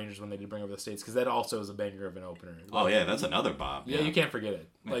Power Rangers when they did bring over the States, because that also is a banger of an opener. Oh yeah, that's another bop. Yeah, you can't forget it.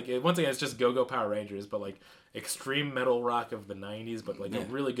 Like once again, it's just Go-Go Power Rangers, but like extreme metal rock of the 90s, but like a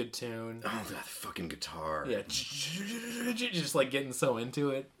really good tune. Oh, that fucking guitar. Yeah, just like getting so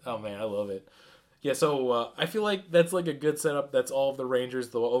into it. Oh man, I love it. Yeah, so I feel like that's like a good setup. That's all of the Rangers.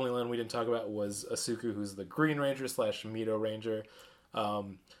 The only one we didn't talk about was Asuku, who's the Green Ranger / Mito Ranger.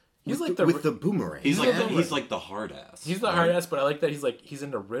 He's with like the boomerang. He's like the hard ass. He's the hard ass, but I like that he's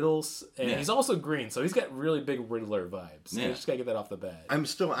into riddles, and he's also green, so he's got really big Riddler vibes. So you just gotta get that off the bat. I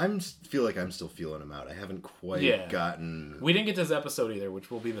feel like I'm still feeling him out. I haven't quite gotten. We didn't get to this episode either, which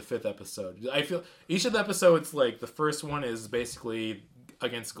will be the 5th episode. I feel each of the episodes, like the first one is basically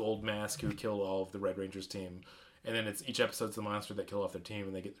against Gold Mask, who killed all of the Red Rangers team, and then each episode's the monster that kill off their team,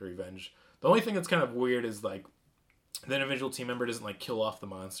 and they get their revenge. The only thing that's kind of weird is like, the individual team member doesn't like kill off the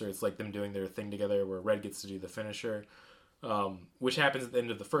monster. It's like them doing their thing together, where Red gets to do the finisher, which happens at the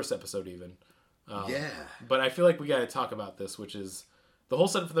end of the first episode even. But I feel like we got to talk about this, which is the whole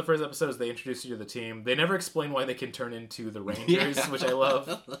setup for the first episode is they introduce you to the team. They never explain why they can turn into the Rangers, which I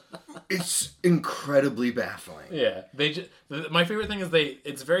love. It's incredibly baffling. Yeah, my favorite thing is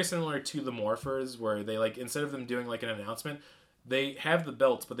it's very similar to the Morphers, where they like, instead of them doing like an announcement, they have the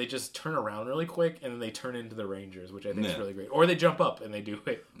belts, but they just turn around really quick, and then they turn into the Rangers, which I think is really great. Or they jump up and they do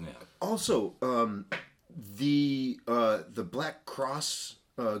it. Yeah. Also, the Black Cross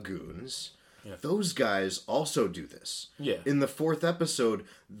goons, those guys also do this. Yeah. In the 4th episode,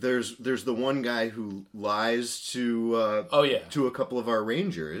 there's the one guy who lies to to a couple of our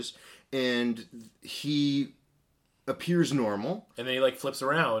Rangers, and he appears normal, and then he like flips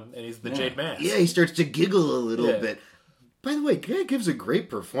around, and he's the Jade Mask. Yeah, he starts to giggle a little bit. By the way, guy gives a great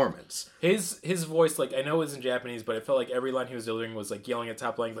performance. His voice, like, I know it's in Japanese, but it felt like every line he was delivering was like yelling at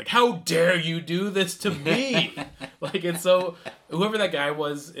top lines, like, "How dare you do this to me!" Like, it's so, whoever that guy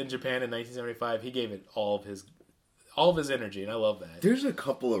was in Japan in 1975, he gave it all of his energy, and I love that. There's a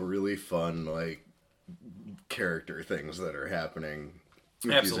couple of really fun like character things that are happening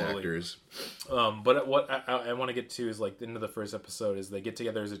with these actors. But what I want to get to is like the end of the first episode is they get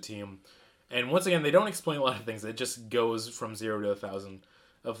together as a team. And once again, they don't explain a lot of things. It just goes from 0 to 1,000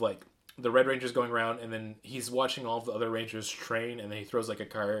 of like the Red Rangers going around, and then he's watching all of the other Rangers train, and then he throws like a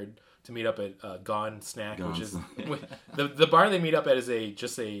card to meet up at Gone Snack, which is the bar they meet up at is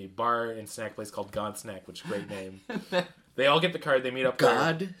just a bar and snack place called Gone Snack, which is a great name. They all get the card. They meet up.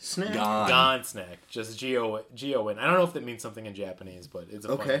 Snack. Gone Snack. Just G-O-N. I don't know if that means something in Japanese, but it's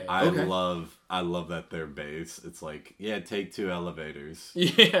a fun name. I love that their base. It's like, take 2 elevators.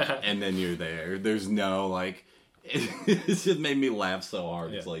 Yeah. And then you're there. There's no like. It just made me laugh so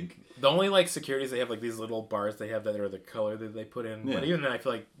hard. Yeah. It's like. The only like securities they have like these little bars they have that are the color that they put in. Yeah. But even then I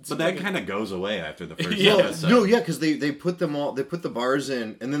feel like. But that kind of goes away after the first episode. No, because they put the bars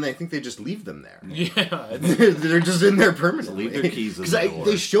in, and then I think they just leave them there. Yeah, they're just in there permanently. Leave their keys in the door.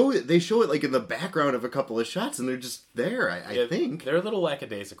 They show it like in the background of a couple of shots, and they're just there. I think they're a little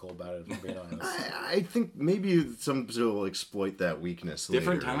lackadaisical about it. If I'm being honest, I think maybe some people will exploit that weakness.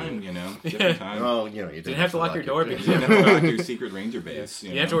 Different later. time, Different time. Oh, you didn't have to lock your door because you didn't have to lock your secret ranger base.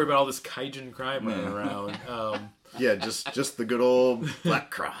 You have to worry about all this Kaijin crime running around. Yeah, just the good old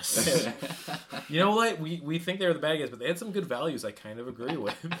Black Cross. You know what? We think they were the bad guys, but they had some good values I kind of agree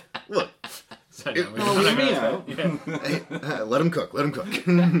with. Look. Let them cook.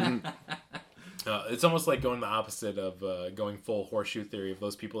 It's almost like going the opposite of going full horseshoe theory of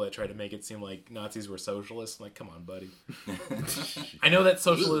those people that try to make it seem like Nazis were socialists. I'm like, come on, buddy. I know that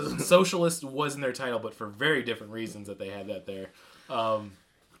socialist was in their title, but for very different reasons that they had that there.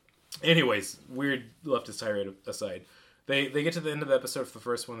 Anyways, weird leftist tirade aside. They get to the end of the episode for the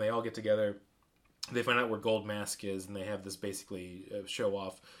first one. They all get together. They find out where Gold Mask is, and they have this basically show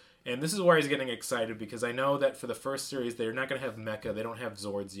off. And this is where he's getting excited, because I know that for the first series, they're not going to have Mecha. They don't have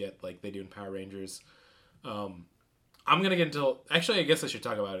Zords yet like they do in Power Rangers. I'm going to get into... Actually, I guess I should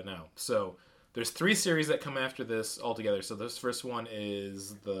talk about it now. So, there's 3 series that come after this altogether. So, this first one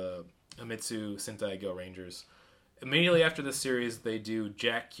is the Himitsu Sentai Gorengers. Immediately after this series, they do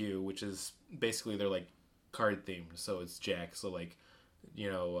Jack Q, which is basically they're like card themed. So, it's Jack. So, like, you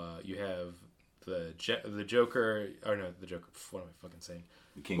have the Joker... Or no, the Joker... What am I fucking saying?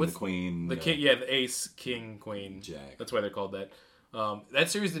 The king, the queen. The king, yeah, the ace, king, queen. Jack. That's why they're called that. That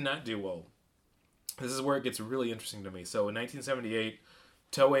series did not do well. This is where it gets really interesting to me. So in 1978,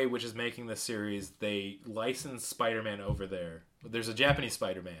 Toei, which is making this series, they licensed Spider-Man over there. There's a Japanese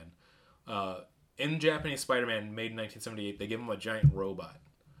Spider-Man. In Japanese Spider-Man, made in 1978, they give him a giant robot.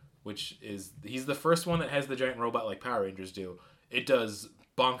 He's the first one that has the giant robot like Power Rangers do. It does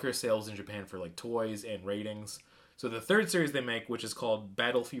bonker sales in Japan for like toys and ratings. So the third series they make, which is called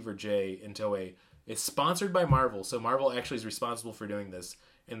Battle Fever J in Toei, is sponsored by Marvel. So Marvel actually is responsible for doing this.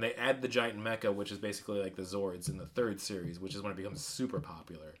 And they add the giant mecha, which is basically like the Zords in the third series, which is when it becomes super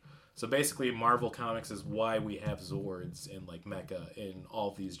popular. So basically Marvel Comics is why we have Zords and like mecha in all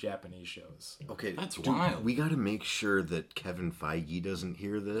of these Japanese shows. Okay, that's wild. We got to make sure that Kevin Feige doesn't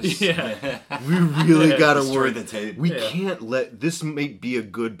hear this. Yeah. We really got to worry. the tape. We can't let... This might be a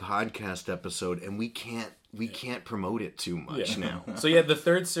good podcast episode, and we can't promote it too much now. So yeah, the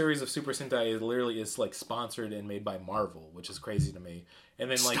third series of Super Sentai is like sponsored and made by Marvel, which is crazy to me. And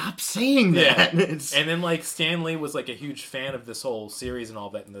then like stop saying that. Yeah. And then like Stan Lee was like a huge fan of this whole series and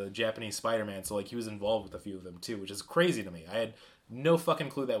all that, and the Japanese Spider-Man, so like he was involved with a few of them too, which is crazy to me. I had no fucking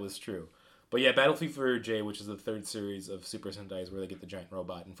clue that was true. But yeah, Battle Fever J, which is the third series of Super Sentai, is where they get the giant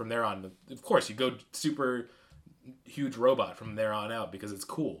robot, and from there on, of course, you go super huge robot from there on out because it's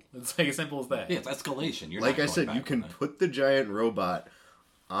cool. It's like as simple as that. Yeah, it's escalation. Like I said, you can put the giant robot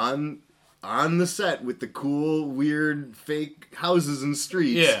on the set with the cool, weird, fake houses and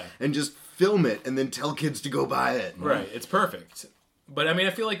streets, and just film it and then tell kids to go buy it. Right, it's perfect. But I mean, I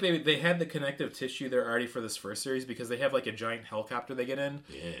feel like they had the connective tissue there already for this first series because they have like a giant helicopter they get in,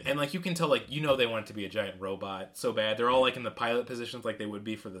 and like you can tell like they want it to be a giant robot so bad. They're all like in the pilot positions like they would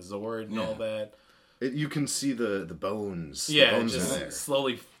be for the Zord and all that. You can see the bones. Yeah, the bones just in there.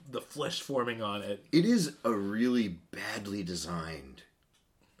 slowly the flesh forming on it. It is a really badly designed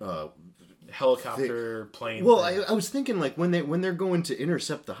helicopter plane. Well, I was thinking like when they're going to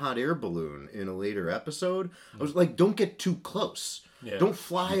intercept the hot air balloon in a later episode, I was like, don't get too close. Yeah. Don't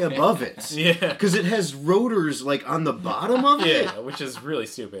fly above it. Yeah, because it has rotors like on the bottom of it. Yeah, which is really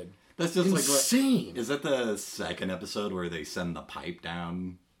stupid. That's just insane. Like, is that the second episode where they send the pipe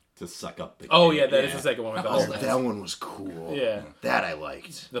down to suck up the... Oh, yeah, that is the second one. That one was cool. Yeah. That I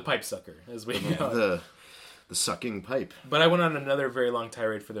liked. The pipe sucker, as we know. The sucking pipe. But I went on another very long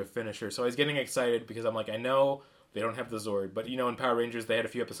tirade for their finisher, so I was getting excited because I'm like, I know they don't have the Zord, but in Power Rangers, they had a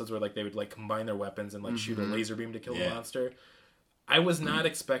few episodes where like they would like combine their weapons and like shoot a laser beam to kill the monster. I was not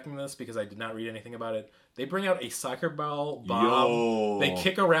expecting this because I did not read anything about it. They bring out a soccer ball bomb. Yo. They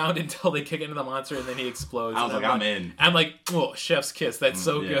kick around until they kick into the monster and then he explodes. I was like, I'm in. I'm like, oh, chef's kiss. That's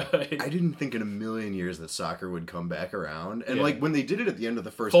so good. I didn't think in a million years that soccer would come back around. And like when they did it at the end of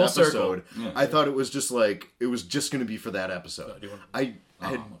the first Full episode, circle. I thought it was just like, it was just going to be for that episode. I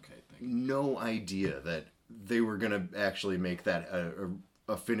had no idea that they were going to actually make that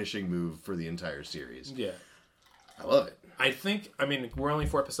a finishing move for the entire series. Yeah. I love it. I mean, we're only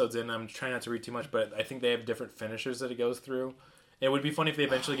 4 episodes in. I'm trying not to read too much, but I think they have different finishers that it goes through. It would be funny if they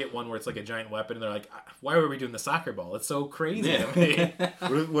eventually get one where it's like a giant weapon and they're like, why were we doing the soccer ball? It's so crazy to me.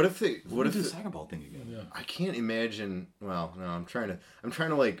 What if they do the soccer ball thing again? Yeah. I can't imagine. Well, no, I'm trying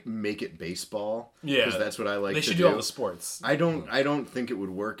to like make it baseball. Yeah, because that's what I like. They should do all the sports. I don't think it would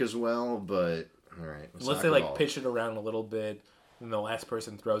work as well, but all right. Unless they like pitch it around a little bit. And the last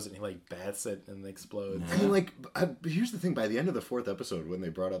person throws it and he like bats it and it explodes. I mean, here's the thing. By the end of the 4th episode, when they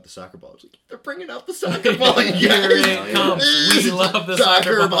brought out the soccer ball, I was like, they're bringing out the soccer ball again. Here it comes. We love the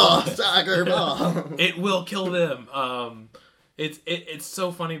soccer ball. Soccer ball. It will kill them. It's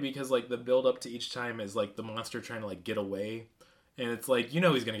so funny because like the build up to each time is like the monster trying to like get away. And it's like, he's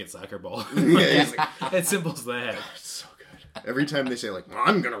going to get soccer ball. It's simple as that. It's so good. Every time they say, like, well,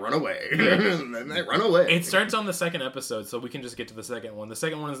 I'm going to run away. And then they run away. It starts on the second episode, so we can just get to the second one. The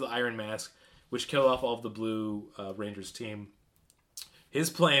second one is the Iron Mask, which kill off all of the Blue Rangers team. His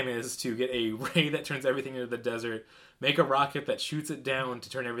plan is to get a ray that turns everything into the desert, make a rocket that shoots it down to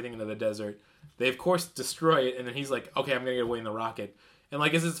turn everything into the desert. They, of course, destroy it, and then he's like, okay, I'm going to get away in the rocket. And,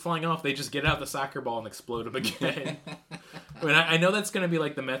 like, as it's flying off, they just get out the soccer ball and explode him again. I mean, I know that's going to be,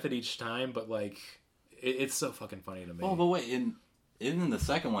 like, the method each time, but, like, it's so fucking funny to me. Oh, but wait, in the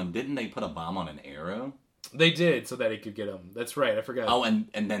second one, didn't they put a bomb on an arrow? They did, so that he could get him. That's right, I forgot. Oh, and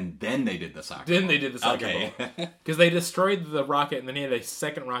then they did the soccer Then ball. they did the soccer ball. Because they destroyed the rocket, and then he had a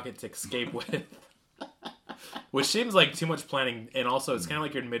second rocket to escape with. Which seems like too much planning, and also it's kind of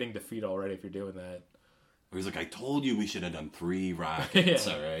like you're admitting defeat already if you're doing that. He's like, I told you we should have done 3 rockets,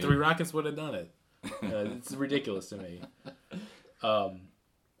 Yeah, all right? 3 rockets would have done it. It's ridiculous to me. I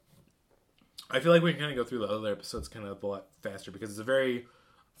feel like we can kind of go through the other episodes kind of a lot faster because it's a very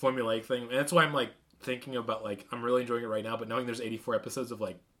formulaic thing. And that's why I'm, like, thinking about, like, I'm really enjoying it right now, but knowing there's 84 episodes of,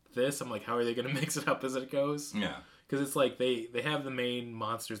 like, this, I'm like, how are they going to mix it up as it goes? Yeah. Because it's like they have the main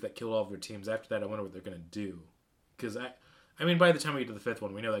monsters that kill all of their teams. After that, I wonder what they're going to do. Because, I mean, by the time we get to the 5th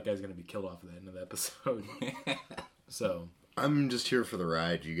one, we know that guy's going to be killed off at the end of the episode. So I'm just here for the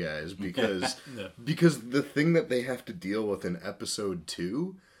ride, you guys, because Yeah. because the thing that they have to deal with in episode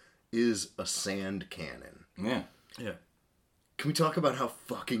 2 is a sand cannon. Yeah. Yeah. Can we talk about how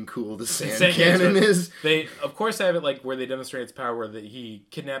fucking cool the sand Sand cannon cannons, is? They, of course, have it like where they demonstrate its power, where he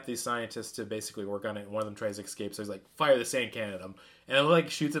kidnapped these scientists to basically work on it, and one of them tries to escape, so he's like, fire the sand cannon at him. And it like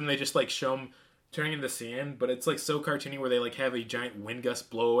shoots him, and they just like show him turning into sand, but it's like so cartoony where they like have a giant wind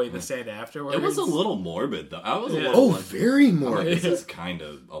gust blow away the sand afterwards. It was a little morbid, though. I was a Yeah. little Oh, very morbid. This is kind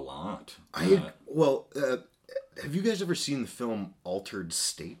of a lot. Have you guys ever seen the film Altered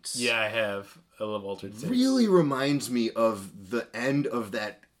States? Yeah, I have. I love Altered States. Really reminds me of the end of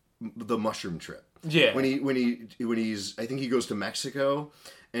the mushroom trip. Yeah. When he's I think he goes to Mexico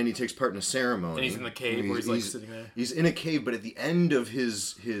and he takes part in a ceremony. And he's in the cave where he's like sitting there. He's in a cave, but at the end of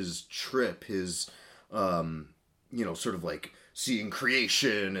his trip, sort of like seeing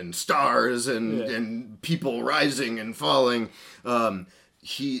creation and stars and people rising and falling,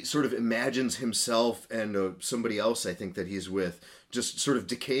 he sort of imagines himself and somebody else, I think, that he's with, just sort of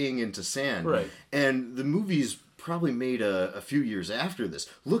decaying into sand. Right. And the movie's probably made a few years after this.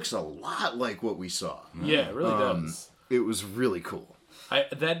 Looks a lot like what we saw. Yeah, it really does. It was really cool.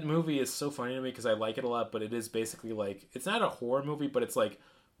 That movie is so funny to me because I like it a lot, but it is basically like, it's not a horror movie, but it's like,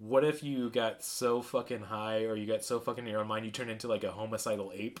 what if you got so fucking high or you got so fucking in your own mind you turn into like a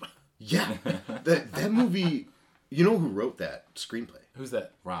homicidal ape? Yeah. that movie, you know who wrote that screenplay? Who's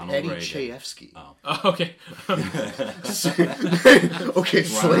that? Ronald Eddie Reagan. Chayefsky. Oh, okay. Okay,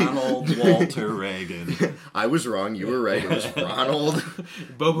 Slate. Ronald Walter Reagan. I was wrong. You were right. It was Ronald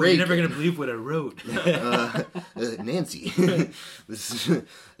Bobo, Reagan. you're never going to believe what I wrote. Nancy. This is,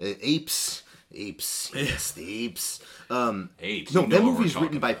 apes. Yes, the apes. Apes. No, you know that what movie's we're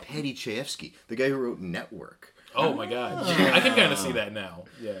written by talking Patty Chayefsky, the guy who wrote Network. Oh my god. Yeah. I can kind of see that now.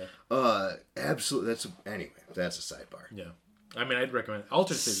 Yeah. Absolutely. That's a sidebar. Yeah. I mean, I'd recommend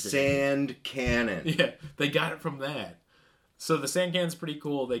Altered States. Sand cannon. Yeah, they got it from that. So the sand cannon's pretty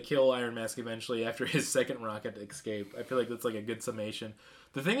cool. They kill Iron Mask eventually after his second rocket escape. I feel like that's like a good summation.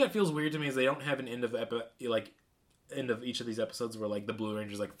 The thing that feels weird to me is they don't have an end of each of these episodes where like the Blue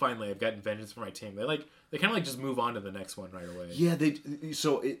Rangers like, finally I've gotten vengeance for my team. They kind of like just move on to the next one right away. Yeah,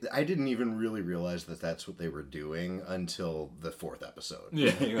 I didn't even really realize that that's what they were doing until the 4th episode.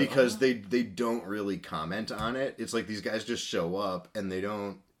 Yeah. Because they don't really comment on it. It's like these guys just show up and they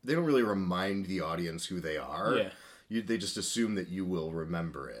don't really remind the audience who they are. Yeah. They just assume that you will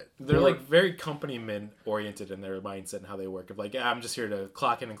remember it. They're like very company men oriented in their mindset and how they work. Of like, I'm just here to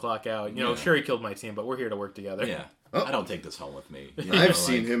clock in and clock out. You know, sure he killed my team, but we're here to work together. Yeah. Oh. I don't take this home with me. I've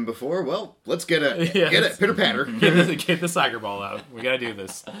seen him before. Well, let's get it pitter patter. Get the soccer ball out. We gotta do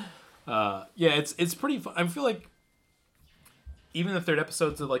this. It's pretty fun. I feel like even the 3rd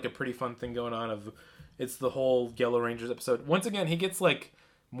episode's like a pretty fun thing going on. It's the whole Yellow Rangers episode. Once again, he gets like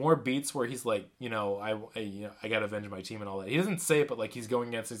more beats where he's like, I gotta avenge my team and all that. He doesn't say it, but like he's going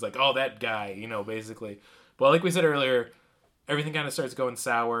against. He's like, oh, that guy, basically. But like we said earlier, everything kind of starts going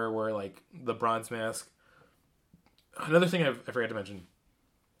sour. Where like the Bronze Mask. Another thing I forgot to mention.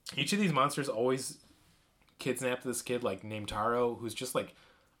 Each of these monsters always kidnap this kid like named Taro, who's just like,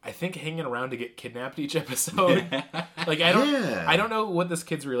 I think hanging around to get kidnapped each episode. Like I don't know what this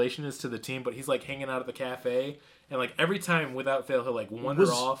kid's relation is to the team, but he's like hanging out at the cafe, and like every time without fail he'll like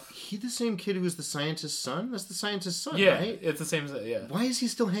wander off. He the same kid who was the scientist's son? That's the scientist's son, Yeah, right? it's the same. Yeah. Why is he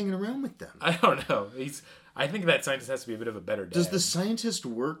still hanging around with them? I don't know. I think that scientist has to be a bit of a better dad. Does the scientist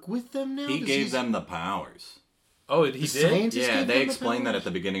work with them now? He gave them the powers. Oh, he did? Scientists Yeah, gave they them the explained that powers? at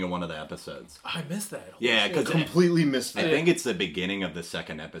the beginning of one of the episodes. Oh, I missed that. Yeah, because Completely missed I that. think it's the beginning of the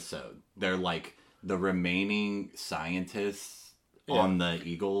second episode. They're like the remaining scientists on the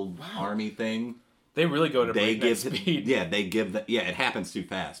Eagle Army thing. They really go to They breakneck give speed. it happens too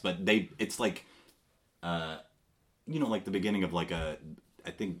fast, but it's like like the beginning of like I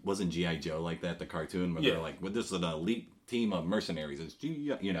think wasn't G.I. Joe like that, the cartoon where they're like, well, this is an elite team of mercenaries. It's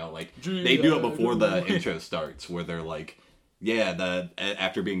they do it before the intro starts, where they're like,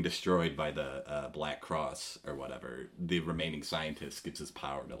 after being destroyed by the Black Cross or whatever, the remaining scientist gets his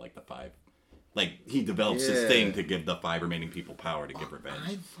power to like the 5. Like, he develops this thing to give the 5 remaining people power to give revenge.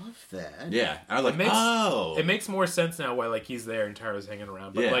 I love that. Yeah. I was like, It makes more sense now why, like, he's there and Taro's hanging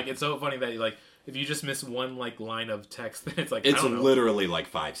around. But, like, it's so funny that, like, if you just miss one, like, line of text, then it's like, it's I don't know. literally like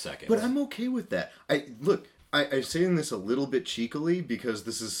 5 seconds. But I'm okay with that. I'm saying this a little bit cheekily because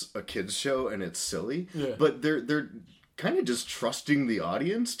this is a kids show and it's silly. Yeah. But they're kind of just trusting the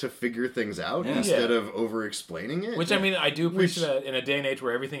audience to figure things out instead of over-explexplaining it. Which, I mean, I do appreciate that in a day and age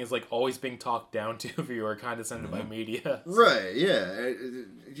where everything is, like, always being talked down to if you are condescended by media. Right, yeah.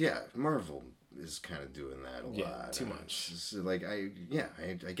 Yeah, Marvel is kind of doing that a lot. Yeah, too much. It's like, I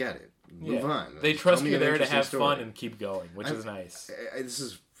get it. Move on. They Just trust tell me you an there to interesting have story. fun and keep going, which is nice. This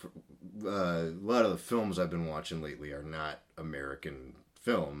is... a lot of the films I've been watching lately are not American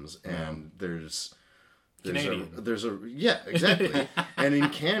films, and there's Canadian. Exactly. And in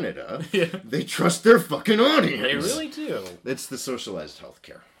Canada, they trust their fucking audience. They really do. It's the socialized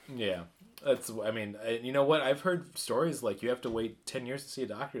healthcare. Yeah. You know what? I've heard stories like you have to wait 10 years to see a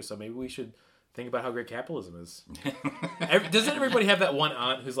doctor, so maybe we should think about how great capitalism is. Doesn't everybody have that one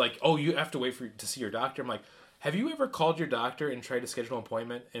aunt who's like, oh, you have to wait to see your doctor? I'm like, have you ever called your doctor and tried to schedule an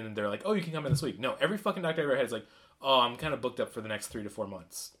appointment and they're like, oh, you can come in this week? No, every fucking doctor I ever had is like, oh, I'm kind of booked up for the next 3 to 4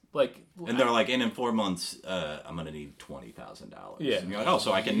 months. Like, and they're like, and in 4 months, I'm gonna need $20,000. Yeah. And you're like, oh,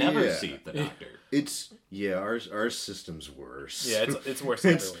 so I can never see the doctor. Our system's worse. Yeah, it's worse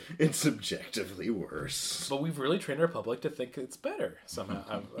than everyone. It's objectively worse. But we've really trained our public to think it's better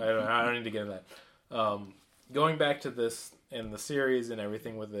somehow. I don't need to get into that. Going back to this and the series and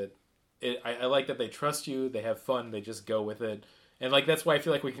everything with it, I like that they trust you, they have fun, they just go with it. And like that's why I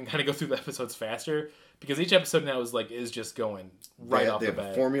feel like we can kind of go through the episodes faster because each episode now is just going right off the bat. They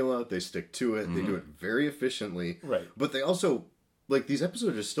have a formula, they stick to it, they do it very efficiently. Right. But they also, like, these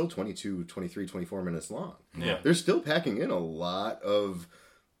episodes are still 22, 23, 24 minutes long. Yeah. They're still packing in a lot of...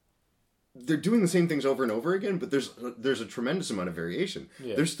 They're doing the same things over and over again, but there's a tremendous amount of variation.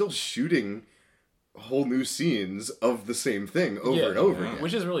 Yeah. They're still shooting whole new scenes of the same thing over and over again.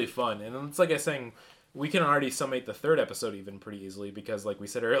 Which is really fun. And it's like I was saying, we can already summate the 3rd episode even pretty easily because, like we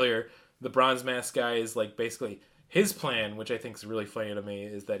said earlier, the Bronze Mask guy is like basically his plan, which I think is really funny to me,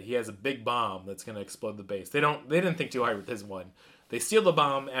 is that he has a big bomb that's going to explode the base. They didn't think too hard with his one. They steal the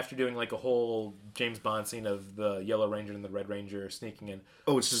bomb after doing like a whole James Bond scene of the Yellow Ranger and the Red Ranger sneaking in.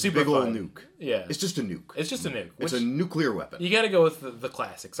 Oh, it's just a big old nuke. Yeah. It's just a nuke. It's just a nuke. It's a nuclear weapon. You got to go with the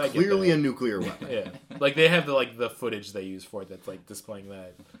classics. I Clearly get that. a nuclear weapon. Yeah. Like they have the footage they use for it that's like displaying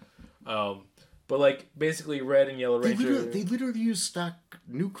that. But like basically Red and Yellow Ranger, they literally use stock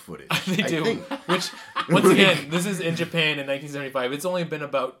nuke footage. They do. Which once again, this is in Japan in 1975. It's only been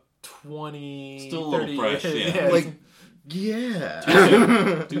about 20, Still a 30 little fresh, years. yeah. Like,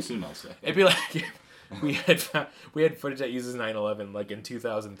 yeah. Too soon, I'll say. It'd be like we had footage that uses 9/11 like in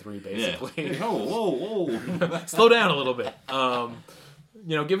 2003, basically. Yeah. Whoa. Slow down a little bit.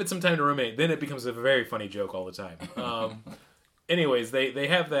 Give it some time to ruminate. Then it becomes a very funny joke all the time. Anyways, they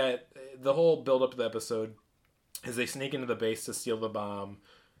have that. The whole build up to the episode is they sneak into the base to steal the bomb.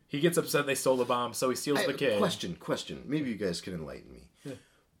 He gets upset they stole the bomb, so he steals the kid. Question. Maybe you guys can enlighten me. Yeah.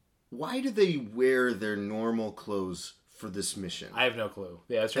 Why do they wear their normal clothes for this mission? I have no clue.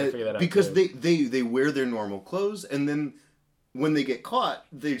 Yeah, I was trying to figure that out. Because they wear their normal clothes, and then when they get caught,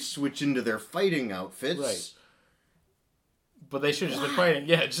 they switch into their fighting outfits. Right. But they should have just been fighting.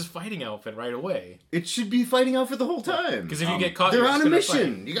 Yeah, just fighting outfit right away. It should be fighting outfit the whole time. Because if you get caught, they're you're on just a gonna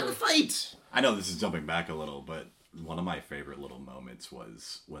mission. fight. You gotta fight. I know this is jumping back a little, but one of my favorite little moments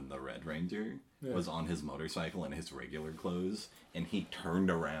was when the Red Ranger was on his motorcycle in his regular clothes, and he turned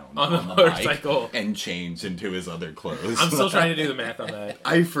around on the motorcycle and changed into his other clothes. I'm still trying to do the math on that.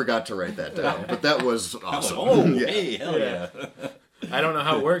 I forgot to write that down, but that was awesome. Hey, hell yeah. I don't know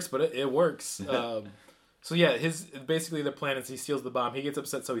how it works, but it works. So yeah, basically the plan is he steals the bomb. He gets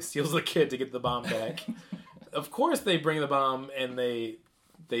upset, so he steals the kid to get the bomb back. Of course, they bring the bomb and they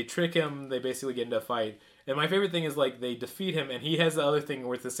they trick him. They basically get into a fight. And my favorite thing is, like, they defeat him, and he has the other thing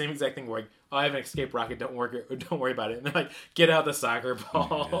where it's the same exact thing where, like, oh, I have an escape rocket, don't worry about it. And they're like, get out the soccer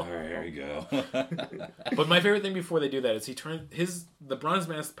ball. All right, there you go. But my favorite thing before they do that is the bronze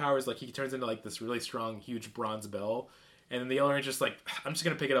mask power is, like, he turns into, like, this really strong, huge bronze bell. And then the Yellow Ranger's just like, I'm just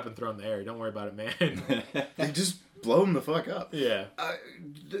going to pick it up and throw him in the air. Don't worry about it, man. They just blow him the fuck up. Yeah.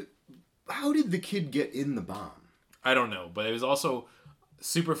 How did the kid get in the bomb? I don't know, but it was also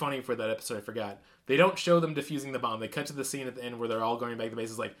super funny for that episode. I forgot. They don't show them defusing the bomb. They cut to the scene at the end where they're all going back to base.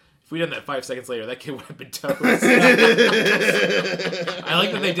 It's like, if we'd done that 5 seconds later, that kid would have been toast. I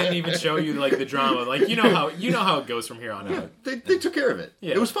like that they didn't even show you, like, the drama. Like, you know how it goes from here on out. They took care of it.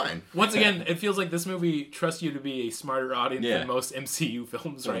 Yeah. It was fine. Once again, it feels like this movie trusts you to be a smarter audience than most MCU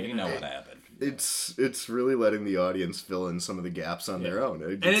films, right? You know what happened. It's really letting the audience fill in some of the gaps on their own.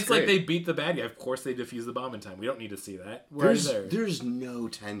 It's like they beat the bad guy. Of course they defuse the bomb in time. We don't need to see that. There's no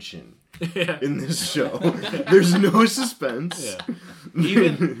tension in this show. There's no suspense.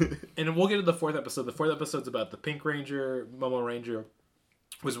 Yeah. And we'll get to the 4th episode. The 4th episode's about the Pink Ranger, Momo Ranger.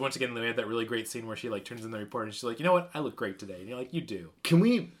 Was once again, they had that really great scene where she, like, turns in the report and she's like, you know what? I look great today. And you're like, you do. Can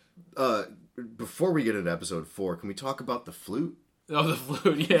we, before we get into episode 4, can we talk about the flute? Oh, the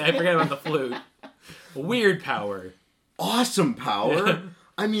flute. Yeah, I forgot about the flute. Weird power. Awesome power.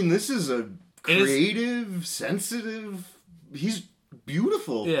 I mean, this is a creative, sensitive, he's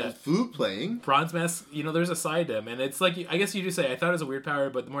beautiful flute playing. Bronze Mask, there's a side to him. And it's like, I guess you do say, I thought it was a weird power,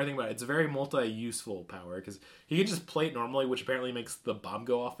 but the more I think about it, it's a very multi-useful power. Because he can just play it normally, which apparently makes the bomb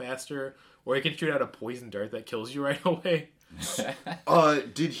go off faster. Or he can shoot out a poison dart that kills you right away.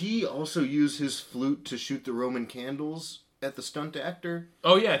 Did he also use his flute to shoot the Roman candles at the stunt actor?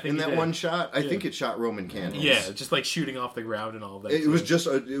 Oh yeah, I think in that one shot, I think it shot Roman candles. Yeah, just like shooting off the ground and all of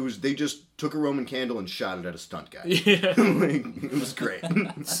that. They just took a Roman candle and shot it at a stunt guy. Yeah, it was great.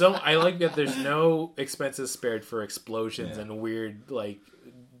 So I like that there's no expenses spared for explosions and weird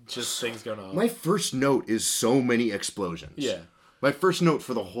just things going on. My first note is so many explosions. Yeah, my first note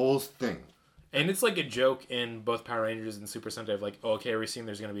for the whole thing. And it's like a joke in both Power Rangers and Super Sentai of like, oh, okay, every scene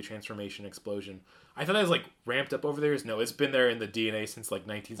there's going to be a transformation explosion. I thought that was like ramped up over there. No, it's been there in the DNA since like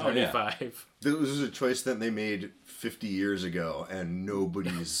 1975. Oh, yeah. This is a choice that they made 50 years ago, and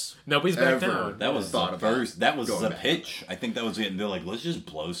nobody's back down. That was the first. That was the pitch. I think that was it. They're like, let's just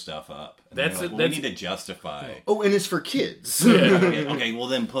blow stuff up. And we need to justify. Oh, and it's for kids. Yeah. okay, well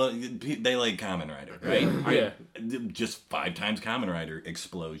then they like Kamen Rider, right? Yeah. Just 5 times Kamen Rider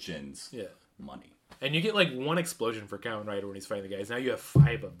explosions. Yeah. Money. And you get like 1 explosion for Kamen Rider when he's fighting the guys. Now you have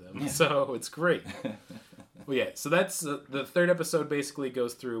 5 of them. Yeah. So it's great. Well, yeah. So that's the 3rd episode basically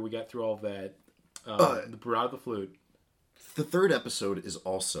goes through. We got through all of that. The Barrage of the Flute. The 3rd episode is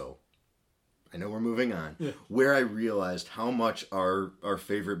also, I know we're moving on, where I realized how much our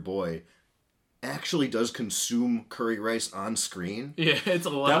favorite boy actually does consume curry rice on screen. Yeah, it's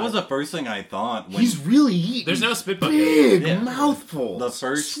a lot. That was the first thing I thought. He's really eating. There's no spit bucket. Big mouthfuls. The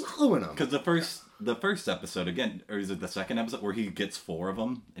first swallowing them. Because the first episode again, or is it the 2nd episode where he gets 4 of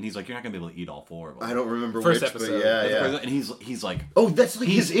them, and he's like, "You're not gonna be able to eat all 4 of them." I don't remember first which episode. But yeah. And he's like, "Oh, that's like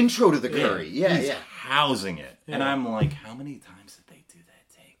his intro to the curry." Yeah, he's housing it, and I'm like, "How many times did they do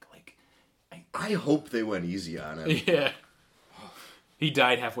that take?" Like, I hope they went easy on him. Yeah. He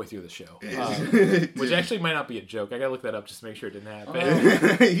died halfway through the show. Which actually might not be a joke. I gotta look that up just to make sure it didn't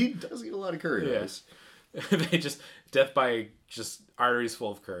happen. He does eat a lot of curry rice. They just death by just arteries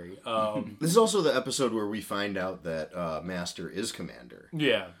full of curry. This is also the episode where we find out that Master is Commander.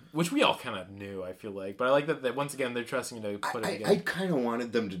 Yeah, which we all kind of knew, I feel like. But I like that once again they're trusting you to put it together. I kind of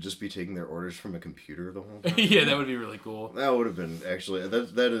wanted them to just be taking their orders from a computer the whole time. Yeah, that would be really cool. That would have been, actually,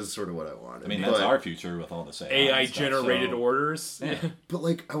 that is sort of what I wanted. I mean, that's our future with all this AI-generated orders. Yeah. But,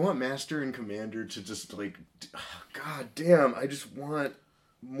 like, I want Master and Commander to just, like, god damn, I just want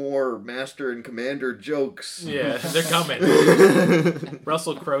more Master and Commander jokes. Yeah, they're coming.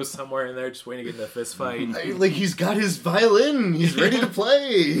 Russell Crowe's somewhere in there just waiting to get in a fist fight. He's got his violin. He's ready to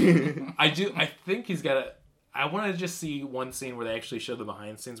play. I think he's got a... I want to just see one scene where they actually show the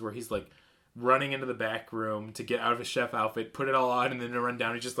behind the scenes where he's like running into the back room to get out of his chef outfit, put it all on, and then to run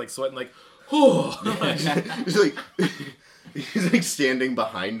down. He's just like sweating like, oh. He's like standing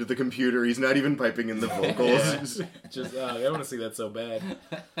behind the computer. He's not even piping in the vocals. Yeah. I want to see that so bad.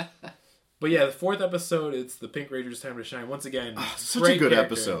 But yeah, the 4th episode, it's the Pink Ranger's time to shine. Once again, such a good character.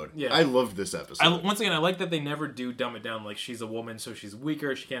 episode. Yeah. I loved this episode. Once again, I like that they never do dumb it down like she's a woman, so she's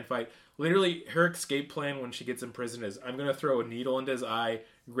weaker, she can't fight. Literally, her escape plan when she gets in prison is, I'm going to throw a needle into his eye,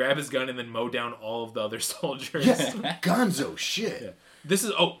 grab his gun, and then mow down all of the other soldiers. Gonzo shit. Yeah. This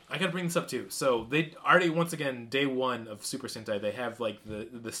is, I gotta bring this up too. So they already, once again, day 1 of Super Sentai, they have like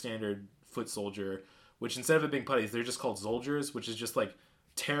the standard foot soldier, which instead of it being putties, they're just called soldiers, which is just like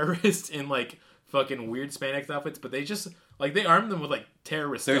terrorists in like fucking weird spandex outfits, but they just like they arm them with like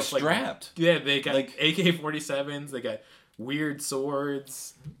terrorist They're stuff. strapped. Like, yeah, they got like AK-47s, they got weird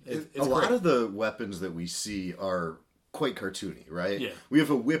swords. It's a lot of the weapons that we see are quite cartoony, right? Yeah. We have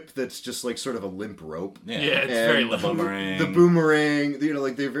a whip that's just like sort of a limp rope. Yeah, it's very the limp. boomerang. The boomerang, you know,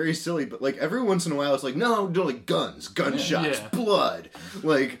 like they're very silly, but like every once in a while it's like, no, like guns, gunshots, Yeah. blood,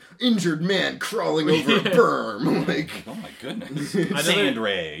 like injured man crawling over a berm, like Oh my goodness. know Sand that-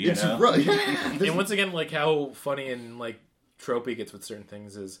 ray, you it's know? right. And once again, like how funny and like tropey it gets with certain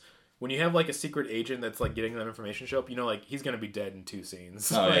things is when you have like a secret agent that's like getting them information show up, you know, like he's gonna be dead in 2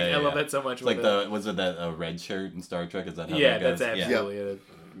 scenes. Oh, like yeah, I love yeah. that so much. It's like with was it that red shirt in Star Trek? Is that how yeah, that goes? that's absolutely it.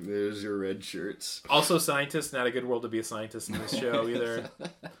 There's your red shirts. Also, scientists, not a good world to be a scientist in this show either.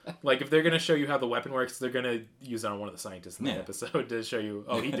 Like, if they're going to show you how the weapon works, they're going to use it on one of the scientists in the episode to show you,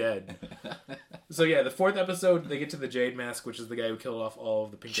 oh, he dead. So, yeah, the 4th episode, they get to the Jade Mask, which is the guy who killed off all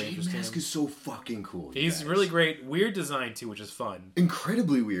of the Pink Jade Rangers team. Mask is so fucking cool. you He's guys. really great. Weird design, too, which is fun.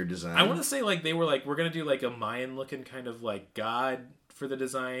 Incredibly weird design. I want to say, like, they were like, we're going to do, like, a Mayan-looking kind of, like, god for the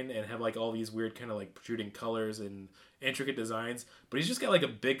design and have, like, all these weird kind of, like, protruding colors and intricate designs. But he's just got, like, a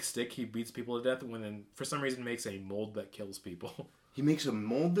big stick he beats people to death and then, for some reason, makes a mold that kills people. He makes a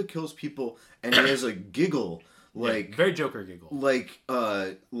mold that kills people, and he has a giggle like Yeah, very Joker giggle. like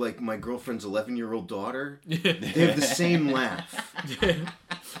my girlfriend's 11-year-old daughter. They have the same laugh.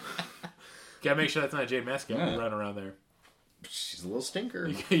 Gotta make sure that's not a Jade Mask running around there. She's a little stinker.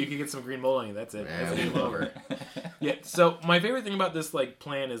 You can get some green mold on you. That's it. Yeah, That's we game love over. her. Yeah. So my favorite thing about this like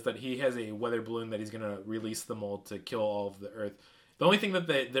plan is that he has a weather balloon that he's gonna release the mold to kill all of the Earth. The only thing that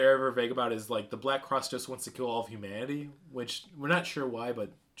they're ever vague about is like the Black Cross just wants to kill all of humanity, which we're not sure why,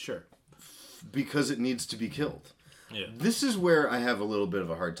 but sure. Because it needs to be killed. Yeah. This is where I have a little bit of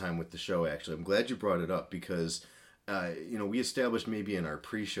a hard time with the show, actually. I'm glad you brought it up because, we established maybe in our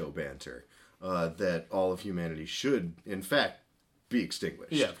pre-show banter that all of humanity should, in fact, be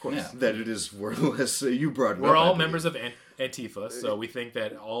extinguished. Yeah, of course. Yeah. That it is worthless. You brought it up. We're all I members believe. of Antifa, so we think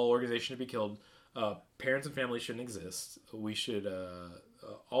that all organizations should be killed. Parents and families shouldn't exist. We should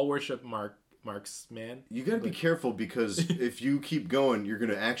all worship Mark's man. You got to be careful because if you keep going, you're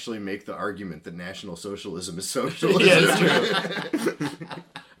going to actually make the argument that National Socialism is socialism. Yeah, that's true.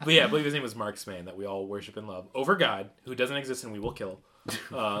 But yeah, I believe his name was Mark's man that we all worship and love over God, who doesn't exist and we will kill.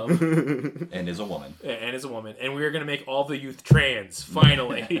 And is a woman. And is a woman. And we are going to make all the youth trans,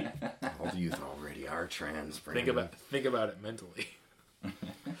 finally. All the youth already are trans. Brandon. Think about it mentally.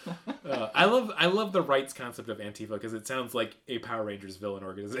 I love the rights concept of Antifa because it sounds like a Power Rangers villain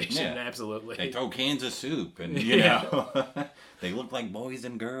organization. Yeah. Absolutely. They throw cans of soup and, you know, they look like boys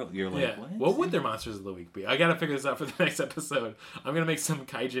and girls. You're like, Yeah. What would their monsters of the week be? I gotta figure this out for the next episode. I'm gonna make some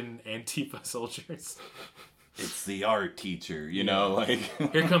Kaijin Antifa soldiers. It's the art teacher, you know, like.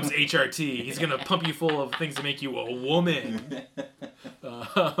 Here comes HRT. He's gonna pump you full of things to make you a woman.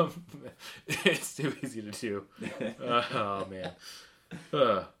 It's too easy to do. Oh man.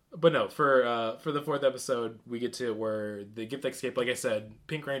 But no, for the 4th episode, we get to where they get the escape. Like I said,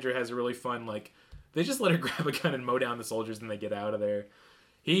 Pink Ranger has a really fun they just let her grab a gun and mow down the soldiers, and they get out of there.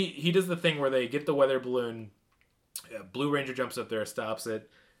 He does the thing where they get the weather balloon. Blue Ranger jumps up there, stops it.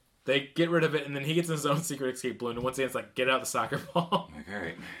 They get rid of it, and then he gets his own secret escape balloon. And once again, it's like, get out the soccer ball. Like, all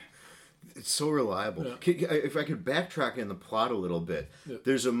right. It's so reliable. Yeah. If I could backtrack in the plot a little bit,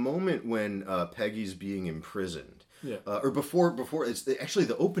 there's a moment when Peggy's being imprisoned. Yeah. Or before it's actually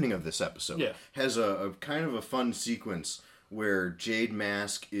the opening of this episode. Yeah. Has a kind of a fun sequence where Jade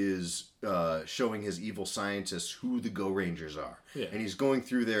Mask is showing his evil scientists who the Go Rangers are. Yeah. And he's going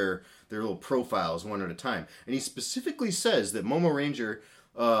through their little profiles one at a time. And he specifically says that Momo Ranger,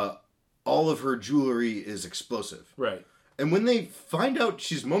 all of her jewelry is explosive. Right. And when they find out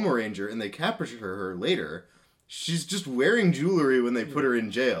she's Momo Ranger and they capture her later, She's just wearing jewelry when they put her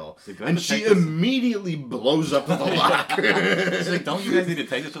in jail. Like, and she immediately blows up the lock. She's like, don't you guys need to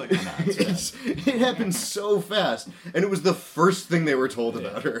take this? She's like, nah, it happened so fast. And it was the first thing they were told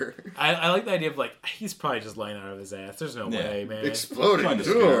about her. I like the idea of, like, he's probably just lying out of his ass. There's no way, man. Exploding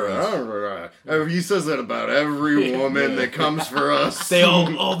door. He says that about every woman that comes for us.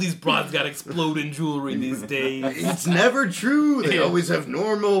 All these broads got exploding jewelry these days. It's never true. They always have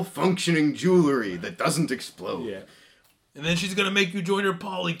normal, functioning jewelry that doesn't explode. Yeah. And then she's gonna make you join her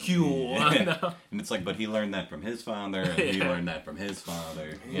polycule. Yeah. And it's like, but he learned that from his father, and he learned that from his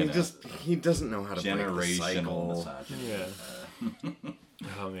father. He doesn't know how to break the cycle. Yeah.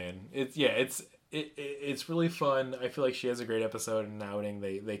 Oh man, it's really fun. I feel like she has a great episode and outing.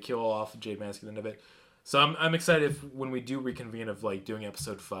 They kill off Jade Mask at the end of it. So I'm excited when we do reconvene of like doing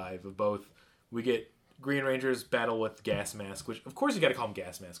episode 5 of both. We get Green Ranger's battle with Gas Mask, which of course you got to call him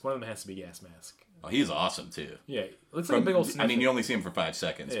Gas Mask. One of them has to be Gas Mask. Oh, he's awesome too. Yeah, looks like a big old sniffle. I mean, you only see him for 5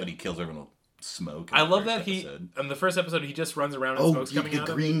 seconds, but he kills everyone with smoke. I love that in the first episode he just runs around and smoke's coming out of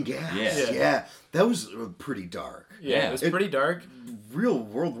him. Green gas. Yeah. That was pretty dark. Yeah, it was pretty dark. Real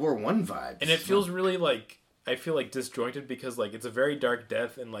World War I vibes. And it feels really like, I feel like disjointed because like it's a very dark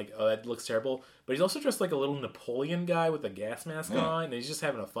death and like, oh, that looks terrible. But he's also just like a little Napoleon guy with a gas mask on, and he's just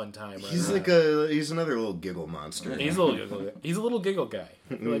having a fun time. He's another little giggle monster. He's a little giggle guy.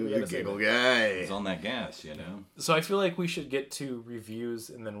 I feel like we gotta giggle guy. He's on that gas, you know. So I feel like we should get to reviews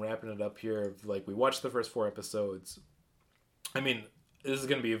and then wrapping it up here. Of like we watched the first 4 episodes. I mean, this is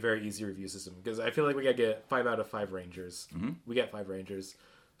going to be a very easy review system because I feel like we got to get 5 out of 5 Rangers. Mm-hmm. We got 5 Rangers.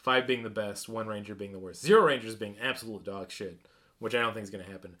 5 being the best, 1 Ranger being the worst. 0 Rangers being absolute dog shit, which I don't think is going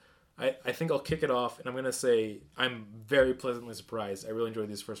to happen. I think I'll kick it off, and I'm going to say I'm very pleasantly surprised. I really enjoyed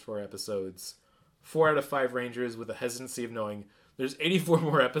these first 4 episodes. 4 out of 5 Rangers with a hesitancy of knowing there's 84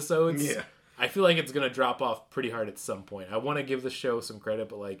 more episodes. Yeah. I feel like it's going to drop off pretty hard at some point. I want to give the show some credit,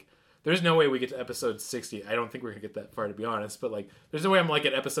 but like, there's no way we get to episode 60. I don't think we're going to get that far, to be honest. But, like, there's no way I'm, like,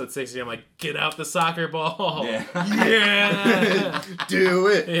 at episode 60, I'm like, get out the soccer ball. Yeah. Yeah. Do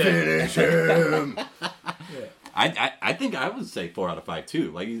it. Yeah. Finish him. Yeah. I think I would say 4 out of 5,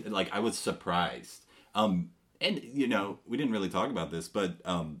 too. Like I was surprised. And, you know, we didn't really talk about this, but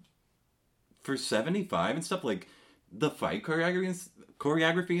for 75 and stuff, like, the fight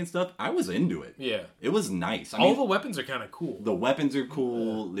choreography and stuff, I was into it. Yeah. It was nice. All the weapons are kind of cool. The weapons are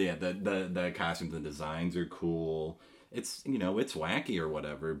cool. Yeah, the costumes and designs are cool. It's, you know, it's wacky or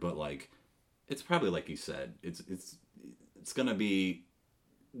whatever, but like it's probably like you said, it's going to be,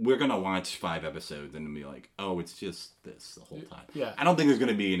 we're going to watch 5 episodes and be like, "Oh, it's just this the whole time." Yeah. I don't think there's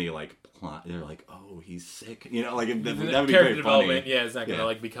going to be any like plot. They're like, "Oh, he's sick." You know, like that would be character very development, funny. Yeah, it's not going to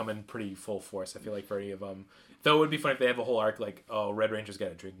like become in pretty full force. I feel like for any of them. Though it would be fun if they have a whole arc like, oh, Red Ranger's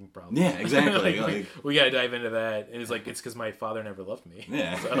got a drinking problem. Yeah, exactly. we got to dive into that. And it's like, it's because my father never loved me.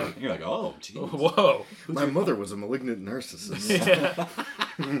 Yeah. So, you're like, oh, geez. Whoa. My mother was a malignant narcissist.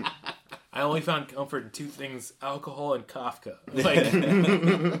 Yeah. I only found comfort in 2 things, alcohol and Kafka. Like,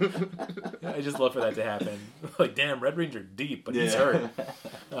 I just love for that to happen. Like, damn, Red Ranger deep, but he's hurt.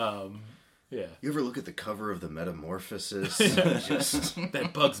 Yeah. You ever look at the cover of the Metamorphosis?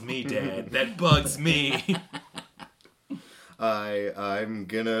 That bugs me, Dad. That bugs me. I'm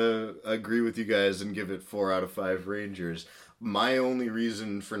gonna agree with you guys and give it 4 out of 5 Rangers. My only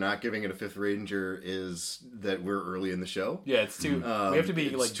reason for not giving it a 5th Ranger is that we're early in the show. Yeah, it's too. We have to be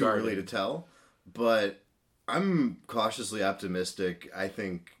like too early to tell. But I'm cautiously optimistic. I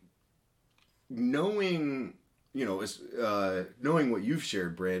think knowing what you've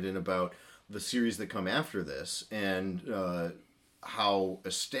shared, Brandon, about the series that come after this and how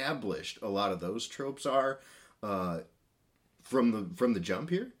established a lot of those tropes are from the jump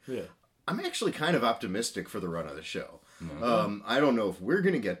here. Yeah, I'm actually kind of optimistic for the run of the show. Mm-hmm. I don't know if we're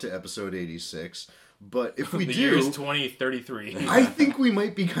going to get to episode 86, but if we the do, year's 2033. I think we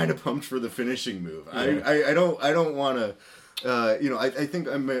might be kind of pumped for the finishing move. Yeah. I don't want to. I think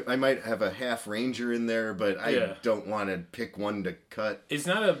I might have a half Ranger in there, but I don't want to pick one to cut. It's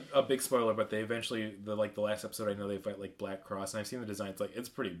not a big spoiler, but they eventually, the last episode, I know they fight like Black Cross, and I've seen the designs. Like, it's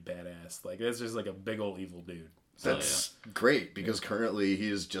pretty badass. Like, it's just like a big old evil dude. That's great, because currently he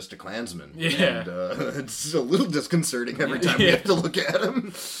is just a Klansman. Yeah. And it's a little disconcerting every time we have to look at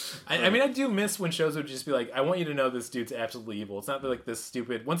him. I mean, I do miss when shows would just be like, I want you to know this dude's absolutely evil. It's not like this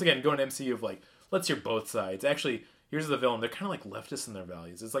stupid, once again, going to MCU of like, let's hear both sides. Actually, here's the villain. They're kind of like leftists in their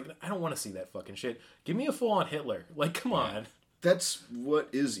values. It's like, I don't want to see that fucking shit. Give me a full-on Hitler. Like, come on. That's what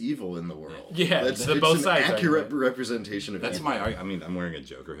is evil in the world. Yeah, it's both sides. An accurate representation of that's evil. I mean, I'm wearing a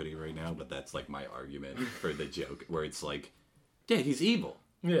Joker hoodie right now, but that's like my argument for the joke, where it's like, yeah, he's evil.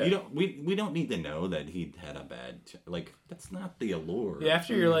 You don't. We don't need to know that he had a bad. Like that's not the allure. Yeah,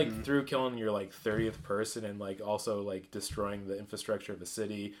 after you're like through killing your like 30th person and like also like destroying the infrastructure of a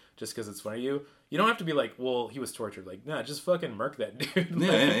city just because it's funny to you, you don't have to be like, well, he was tortured. Like, nah, just fucking murk that dude. Like,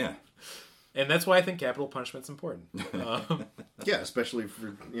 yeah. And that's why I think capital punishment's important. Yeah, especially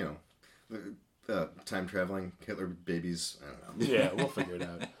for time traveling Hitler babies. I don't know. Yeah, we'll figure it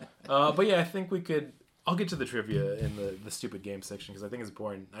out. But yeah, I think we could. I'll get to the trivia in the stupid game section because I think it's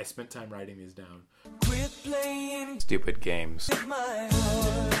important. I spent time writing these down. Quit playing Stupid games. my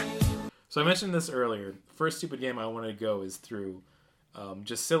heart. So I mentioned this earlier. First stupid game I wanted to go is through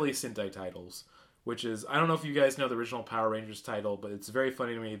just silly Sentai titles, which is, I don't know if you guys know the original Power Rangers title, but it's very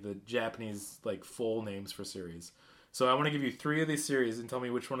funny to me, the Japanese like full names for series. So I want to give you 3 of these series and tell me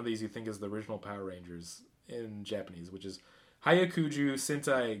which one of these you think is the original Power Rangers in Japanese, which is Hayakuju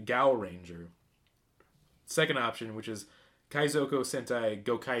Sentai Gorenger. Second option, which is Kaizoko Sentai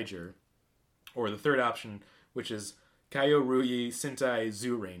Gorenger. Or the third option, which is Kaiorui Sentai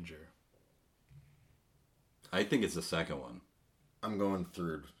Zuranger. I think it's the second one. I'm going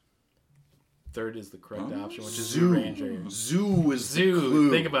third. Third is the correct option, which is Zoo. Zuranger. Zoo is Zoo. the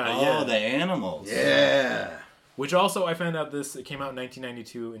clue. Think about it. Oh, Yeah. the animals. Yeah. Which also, I found out it came out in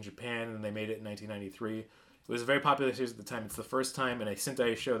 1992 in Japan, and they made it in 1993. It was a very popular series at the time. It's the first time in a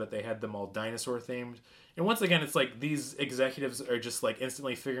Sentai show that they had them all dinosaur themed. And once again, it's like these executives are just like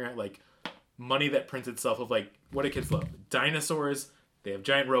instantly figuring out like money that prints itself of like, what do kids love? Dinosaurs. They have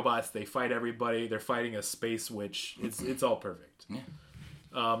giant robots. They fight everybody. They're fighting a space witch. It's all perfect. Yeah.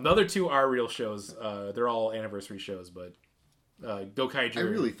 The other 2 are real shows. They're all anniversary shows, but Gokaiger. I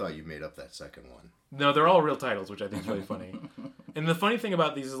really thought you made up that second one. No, they're all real titles, which I think is really funny. And the funny thing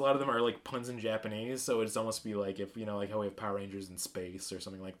about these is a lot of them are like puns in Japanese, so it's almost be like if, you know, like how we have Power Rangers in space or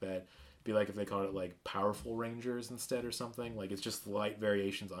something like that. Be like if they called it like Powerful Rangers instead or something. Like it's just light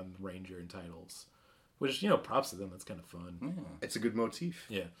variations on Ranger in titles. Which, you know, props to them. That's kind of fun. Yeah. It's a good motif.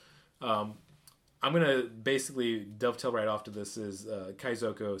 Yeah. I'm going to basically dovetail right off to this is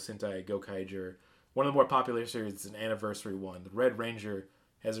Kaizoko Sentai Gorenger. One of the more popular series is an anniversary one. The Red Ranger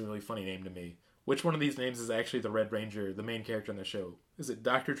has a really funny name to me. Which one of these names is actually the Red Ranger, the main character in the show? Is it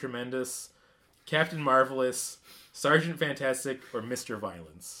Dr. Tremendous, Captain Marvelous, Sergeant Fantastic, or Mr.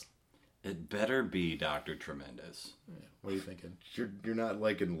 Violence? It better be Dr. Tremendous. Yeah. What are you thinking? You're not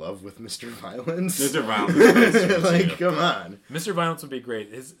like in love with Mr. Violence? Mr. Violence. Like, come on. Mr. Violence would be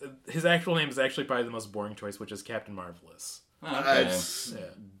great. His actual name is actually probably the most boring choice, which is Captain Marvelous. Okay. It's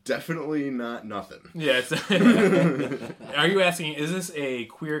definitely not nothing. Yeah. It's Are you asking, is this a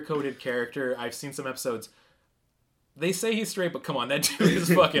queer-coded character? I've seen some episodes. They say he's straight, but come on, that dude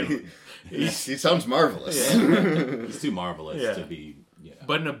is fucking... He sounds marvelous. Yeah. He's too marvelous to be...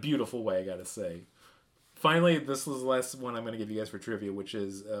 But in a beautiful way, I gotta say. Finally, this was the last one I'm going to give you guys for trivia, which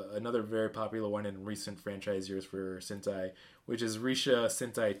is another very popular one in recent franchise years for Sentai, which is Risha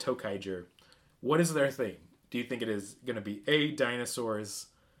Sentai Tokaiger. What is their theme? Do you think it is going to be A, dinosaurs,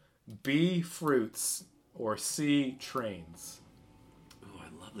 B, fruits, or C, trains? Oh,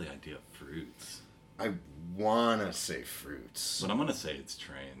 I love the idea of fruits. I want to say fruits. But I'm going to say it's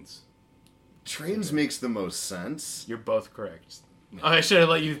trains. Trains makes the most sense. You're both correct. Oh, I should have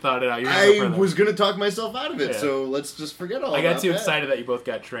let you thought it out. I was going to talk myself out of it, Yeah. so let's just forget all I got about too that. excited that you both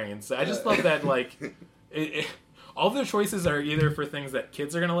got trains. I just love that, like, all of their choices are either for things that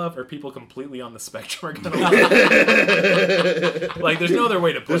kids are going to love or people completely on the spectrum are going to love. Like, there's no other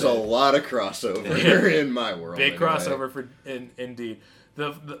way to put There's it. a lot of crossover in my world. Big anyway. crossover indeed.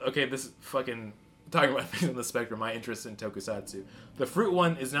 Okay, this fucking talking about things on the spectrum. My interest in tokusatsu. The fruit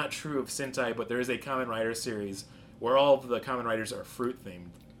one is not true of Sentai, but there is a Kamen Rider series where all of the Kamen Riders are fruit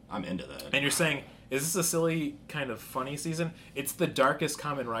themed. I'm into that. And you're saying, is this a silly kind of funny season? It's the darkest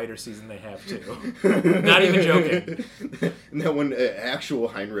Kamen Rider season they have too. Not even joking. And that when actual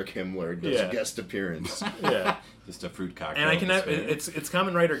Heinrich Himmler does a guest appearance. Yeah. Just a fruit cocktail. And I cannot. It's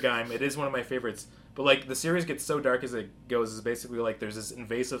Kamen Rider Gaim. It is one of my favorites. But like the series gets so dark as it goes. Is basically like there's this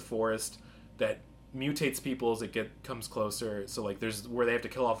invasive forest that mutates people as it comes closer. So like there's where they have to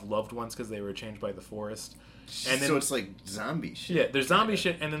kill off loved ones because they were changed by the forest. And then, so it's like zombie shit. Yeah, there's zombie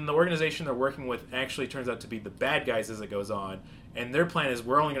shit, and then the organization they're working with actually turns out to be the bad guys as it goes on. And their plan is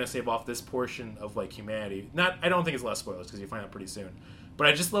we're only going to save off this portion of like humanity. I don't think it's less spoilers because you find out pretty soon. But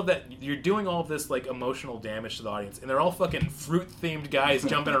I just love that you're doing all of this like emotional damage to the audience, and they're all fucking fruit themed guys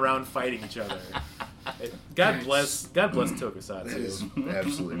jumping around fighting each other. God bless Tokusatsu. That is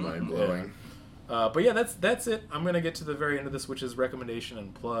absolutely mind blowing. But yeah, that's it. I'm gonna get to the very end of this, which is recommendation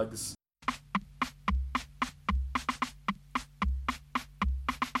and plugs.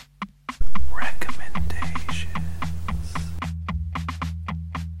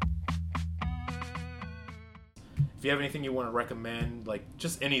 if you have anything you want to recommend, like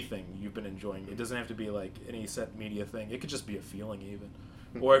just anything you've been enjoying, it doesn't have to be like any set media thing. It could just be a feeling even.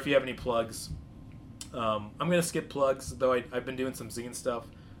 Or if you have any plugs, I'm gonna skip plugs though. I've been doing some zine stuff.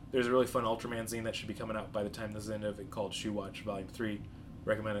 There's a really fun Ultraman zine that should be coming out by the time this is end of it called Shoe Watch Volume 3.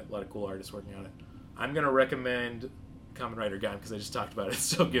 Recommend it. A lot of cool artists working on it. I'm gonna recommend Kamen Rider Gaim because I just talked about it. It's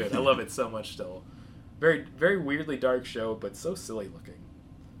so good. I love it so much still. Very, very weirdly dark show, but so silly looking.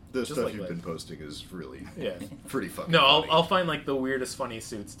 The Just stuff like you've that. been posting is really Yeah. pretty fucking No, funny. I'll find like the weirdest funny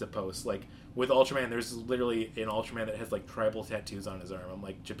suits to post. Like with Ultraman, there's literally an Ultraman that has like tribal tattoos on his arm. I'm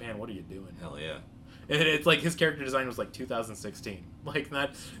like, Japan, what are you doing? Hell yeah. And it's like his character design was like 2016, like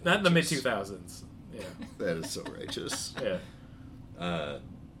not in the mid 2000s. Yeah, That is so righteous. yeah.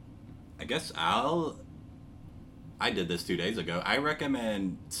 I guess I did this 2 days ago. I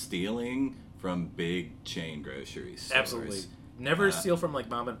recommend stealing from big chain grocery stores. Absolutely. Never steal from like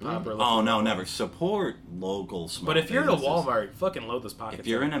mom and pop or. Oh no, never. Support local small But if you're in a businesses. Walmart, fucking load those pockets. If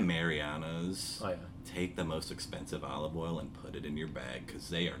you're up. in a Mariano's, Oh, yeah. take the most expensive olive oil and put it in your bag because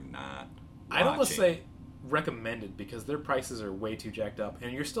they are not. I'd almost watching. say recommended because their prices are way too jacked up,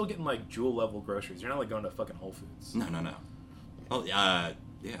 and you're still getting like jewel level groceries. You're not like going to fucking Whole Foods. No. Oh yeah.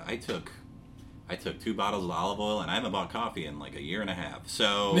 I took 2 bottles of olive oil and I haven't bought coffee in like a year and a half.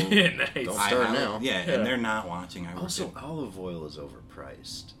 So Nice. Don't I start have- now. Yeah, Yeah. and they're not watching. I Also, work olive oil is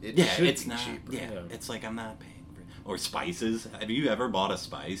overpriced. It Yeah, should it's be not. cheaper. Yeah, Yeah. it's like I'm not paying for. Or spices. Have you ever bought a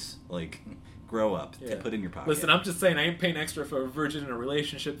spice? Like, grow up. Yeah. Put it in your pocket. Listen, I'm just saying I ain't paying extra for a virgin in a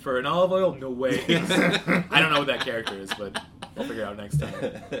relationship for an olive oil. No way. I don't know what that character is, but we'll figure it out next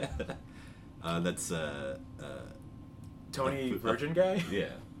time. That's Tony Virgin guy.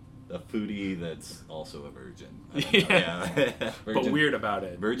 yeah, a foodie that's also a virgin. Yeah. Virgin, But weird about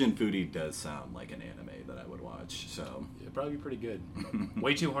it. Virgin foodie does sound like an anime that I would watch. So It'd probably be pretty good.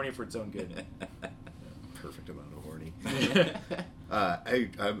 Way too horny for its own good. Perfect amount of horny.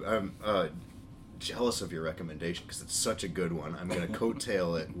 I'm jealous of your recommendation because it's such a good one. I'm going to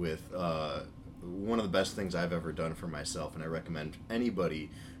coattail it with one of the best things I've ever done for myself, and I recommend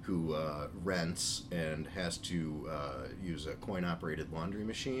anybody who rents and has to use a coin-operated laundry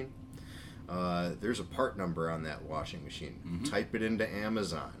machine. There's a part number on that washing machine. Mm-hmm. Type it into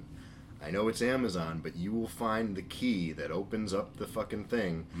Amazon. I know it's Amazon, but you will find the key that opens up the fucking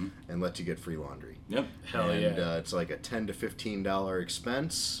thing and lets you get free laundry. yep. Hell And yeah. it's like a $10 to $15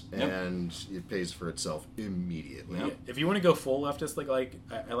 expense, Yep. and it pays for itself immediately. Yep. If you want to go full leftist, like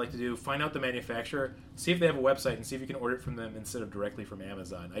I like to do, find out the manufacturer, see if they have a website, and see if you can order it from them instead of directly from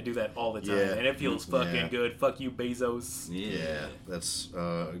Amazon. I do that all the time, Yeah. and it feels fucking Yeah. good. Fuck you, Bezos. Yeah, that's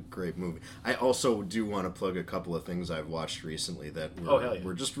a great movie. I also do want to plug a couple of things I've watched recently that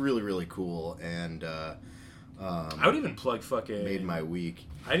were just really, really cool, and I would even plug fucking. made my week.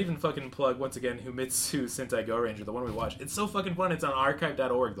 I'd even fucking plug once again Himitsu Sentai Gorenger, the one we watched. It's so fucking fun. It's on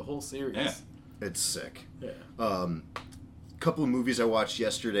archive.org, the whole series. Yeah. It's sick. Yeah. Couple of movies I watched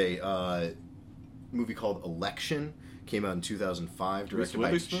yesterday. Movie called Election came out in 2005, directed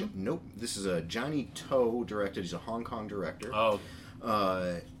by Witherspoon? nope. This is a Johnny To directed. He's a Hong Kong director. Oh,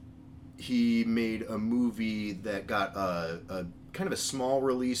 He made a movie that got a kind of a small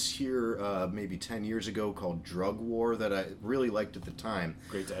release here, maybe 10 years ago, called Drug War, that I really liked at the time.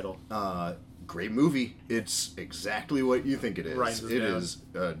 great title. Great movie. It's exactly what you think it is. Writes us It down. is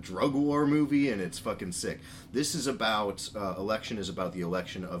a drug war movie, and it's fucking sick. This is about Election is about the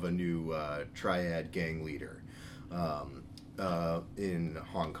election of a new triad gang leader in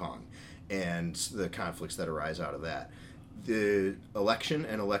Hong Kong, and the conflicts that arise out of that. The Election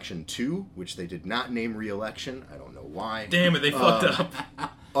and Election 2, which they did not name Re-Election, I don't know why. Damn it, they fucked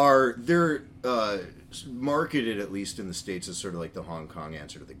up. They're marketed, at least in the States, as sort of like the Hong Kong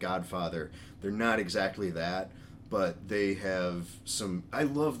answer to The Godfather. They're not exactly that, but they have some... I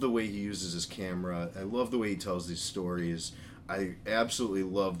love the way he uses his camera. I love the way he tells these stories. I absolutely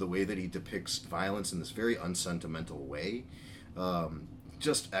love the way that he depicts violence in this very unsentimental way.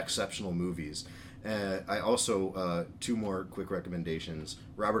 Just exceptional movies. I also, 2 more quick recommendations.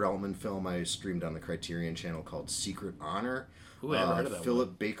 Robert Altman film I streamed on the Criterion channel called Secret Honor. Ooh, I never heard of that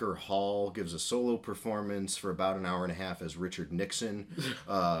Philip Baker Hall gives a solo performance for about an hour and a half as Richard Nixon.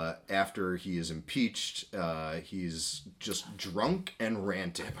 After he is impeached, he's just drunk and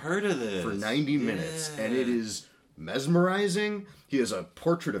ranting I've heard of this. for 90 minutes, Yeah. and it is mesmerizing. He has a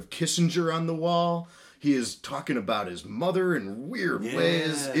portrait of Kissinger on the wall. He is talking about his mother in weird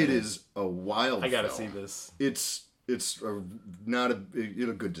ways. It is a wild I gotta film. see this. It's it's not a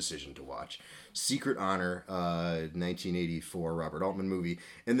good decision to watch. Secret Honor, 1984 Robert Altman movie,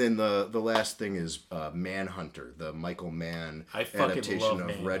 and then the last thing is Manhunter, the Michael Mann adaptation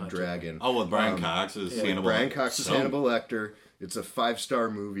of Red Dragon. Oh, with Brian Cox as Hannibal. Brian Cox is Hannibal Lecter. It's a 5-star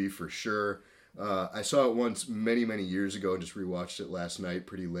movie for sure. I saw it once many years ago and just rewatched it last night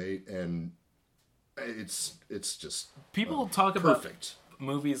pretty late, and it's just people talk perfect. About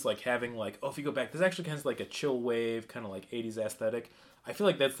movies like having like, oh, if you go back, there's actually kind of like a chill wave, kind of like 80s aesthetic. I feel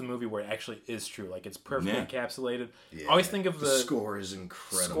like that's the movie where it actually is true. Like, it's perfectly encapsulated. Yeah. I always think of the score is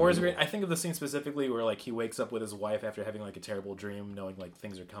incredible. Score is great. I think of the scene specifically where, like, he wakes up with his wife after having, like, a terrible dream, knowing, like,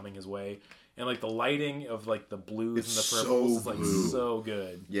 things are coming his way. And, like, the lighting of, like, the blues and the purples is, like, so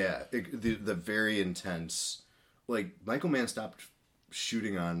good. Yeah. The very intense... Like, Michael Mann stopped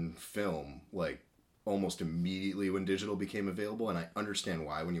shooting on film, like, almost immediately when digital became available. And I understand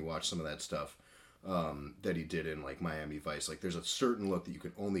why when you watch some of that stuff. That he did in like Miami Vice. Like, there's a certain look that you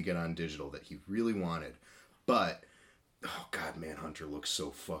can only get on digital that he really wanted. But, oh god, Manhunter looks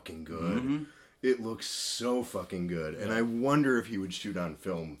so fucking good. Mm-hmm. It looks so fucking good. And I wonder if he would shoot on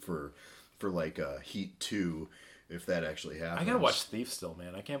film for like Heat 2, if that actually happens. I gotta watch Thief still,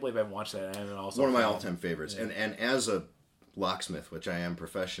 man. I can't believe I haven't watched that. And also one of my all-time favorites. Yeah. And as a locksmith, which I am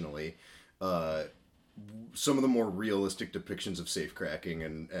professionally, some of the more realistic depictions of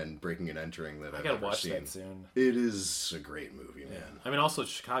safecracking and breaking and entering that I've ever seen. I gotta watch that soon. It is a great movie, man. I mean, also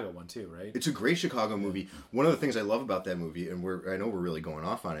Chicago one too, right? It's a great Chicago movie. One of the things I love about that movie, and I know we're really going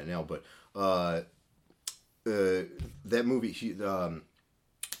off on it now, but that movie, the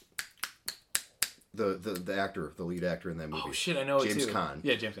actor, the lead actor in that movie. Oh shit, I know James it too. Caan.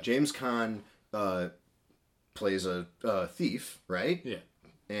 Yeah, James Caan. James Caan plays a thief, right? Yeah.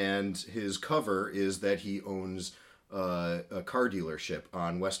 And his cover is that he owns a car dealership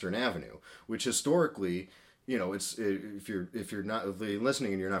on Western Avenue, which historically, you know, it's if you're not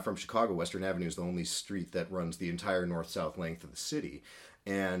listening and you're not from Chicago, Western Avenue is the only street that runs the entire north-south length of the city,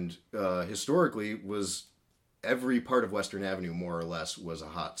 and historically was every part of Western Avenue more or less was a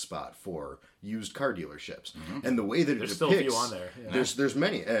hot spot for used car dealerships. Mm-hmm. And the way that there's it depicts, still a few on there. Yeah. There's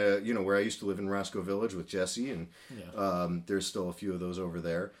many. You know, where I used to live in Roscoe Village with Jesse, and there's still a few of those over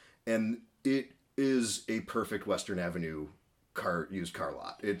there. And it is a perfect Western Avenue used car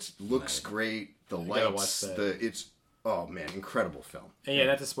lot. It looks great. The lights, it's oh man, incredible film. And yeah,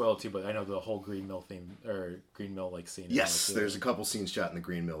 not to spoil it too, but I know the whole Green Mill theme or Green Mill like scene. Yes, there's a couple scenes shot in the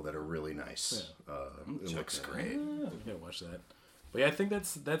Green Mill that are really nice. Yeah. It looks great. Yeah, I'm gonna watch that. But yeah, I think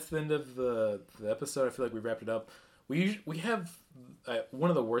that's the end of the episode. I feel like we wrapped it up. We have one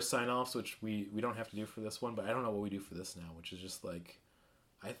of the worst sign-offs, which we don't have to do for this one, but I don't know what we do for this now, which is just like,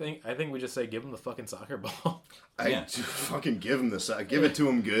 I think we just say give him the fucking soccer ball. Fucking give him give it to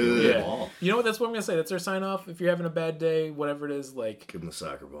him good. Yeah. You know what? That's what I'm gonna say. That's our sign-off. If you're having a bad day, whatever it is, like give him the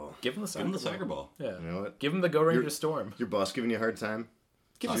soccer ball. Give him the soccer ball. Yeah. You know what? Give him the Gorenger Storm. Your boss giving you a hard time.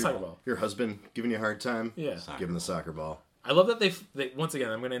 Give him the soccer ball. Your husband giving you a hard time. Yeah. Give him the soccer ball. I love that they once again,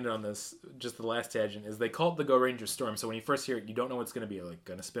 I'm going to end it on this, just the last tangent, is they call it the Gorenger Storm. So when you first hear it, you don't know what it's going to be. Like,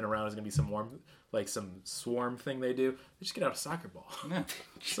 going to spin around, is going to be some swarm thing they do. They just get out a soccer ball. Yeah.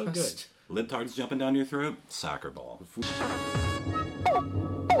 So good. Libtards jumping down your throat, soccer ball.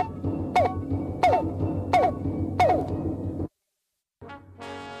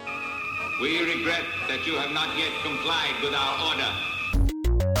 We regret that you have not yet complied with our order.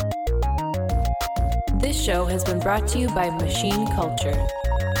 This show has been brought to you by Machine Culture.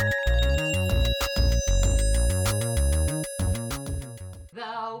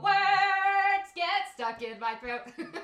 The words get stuck in my throat.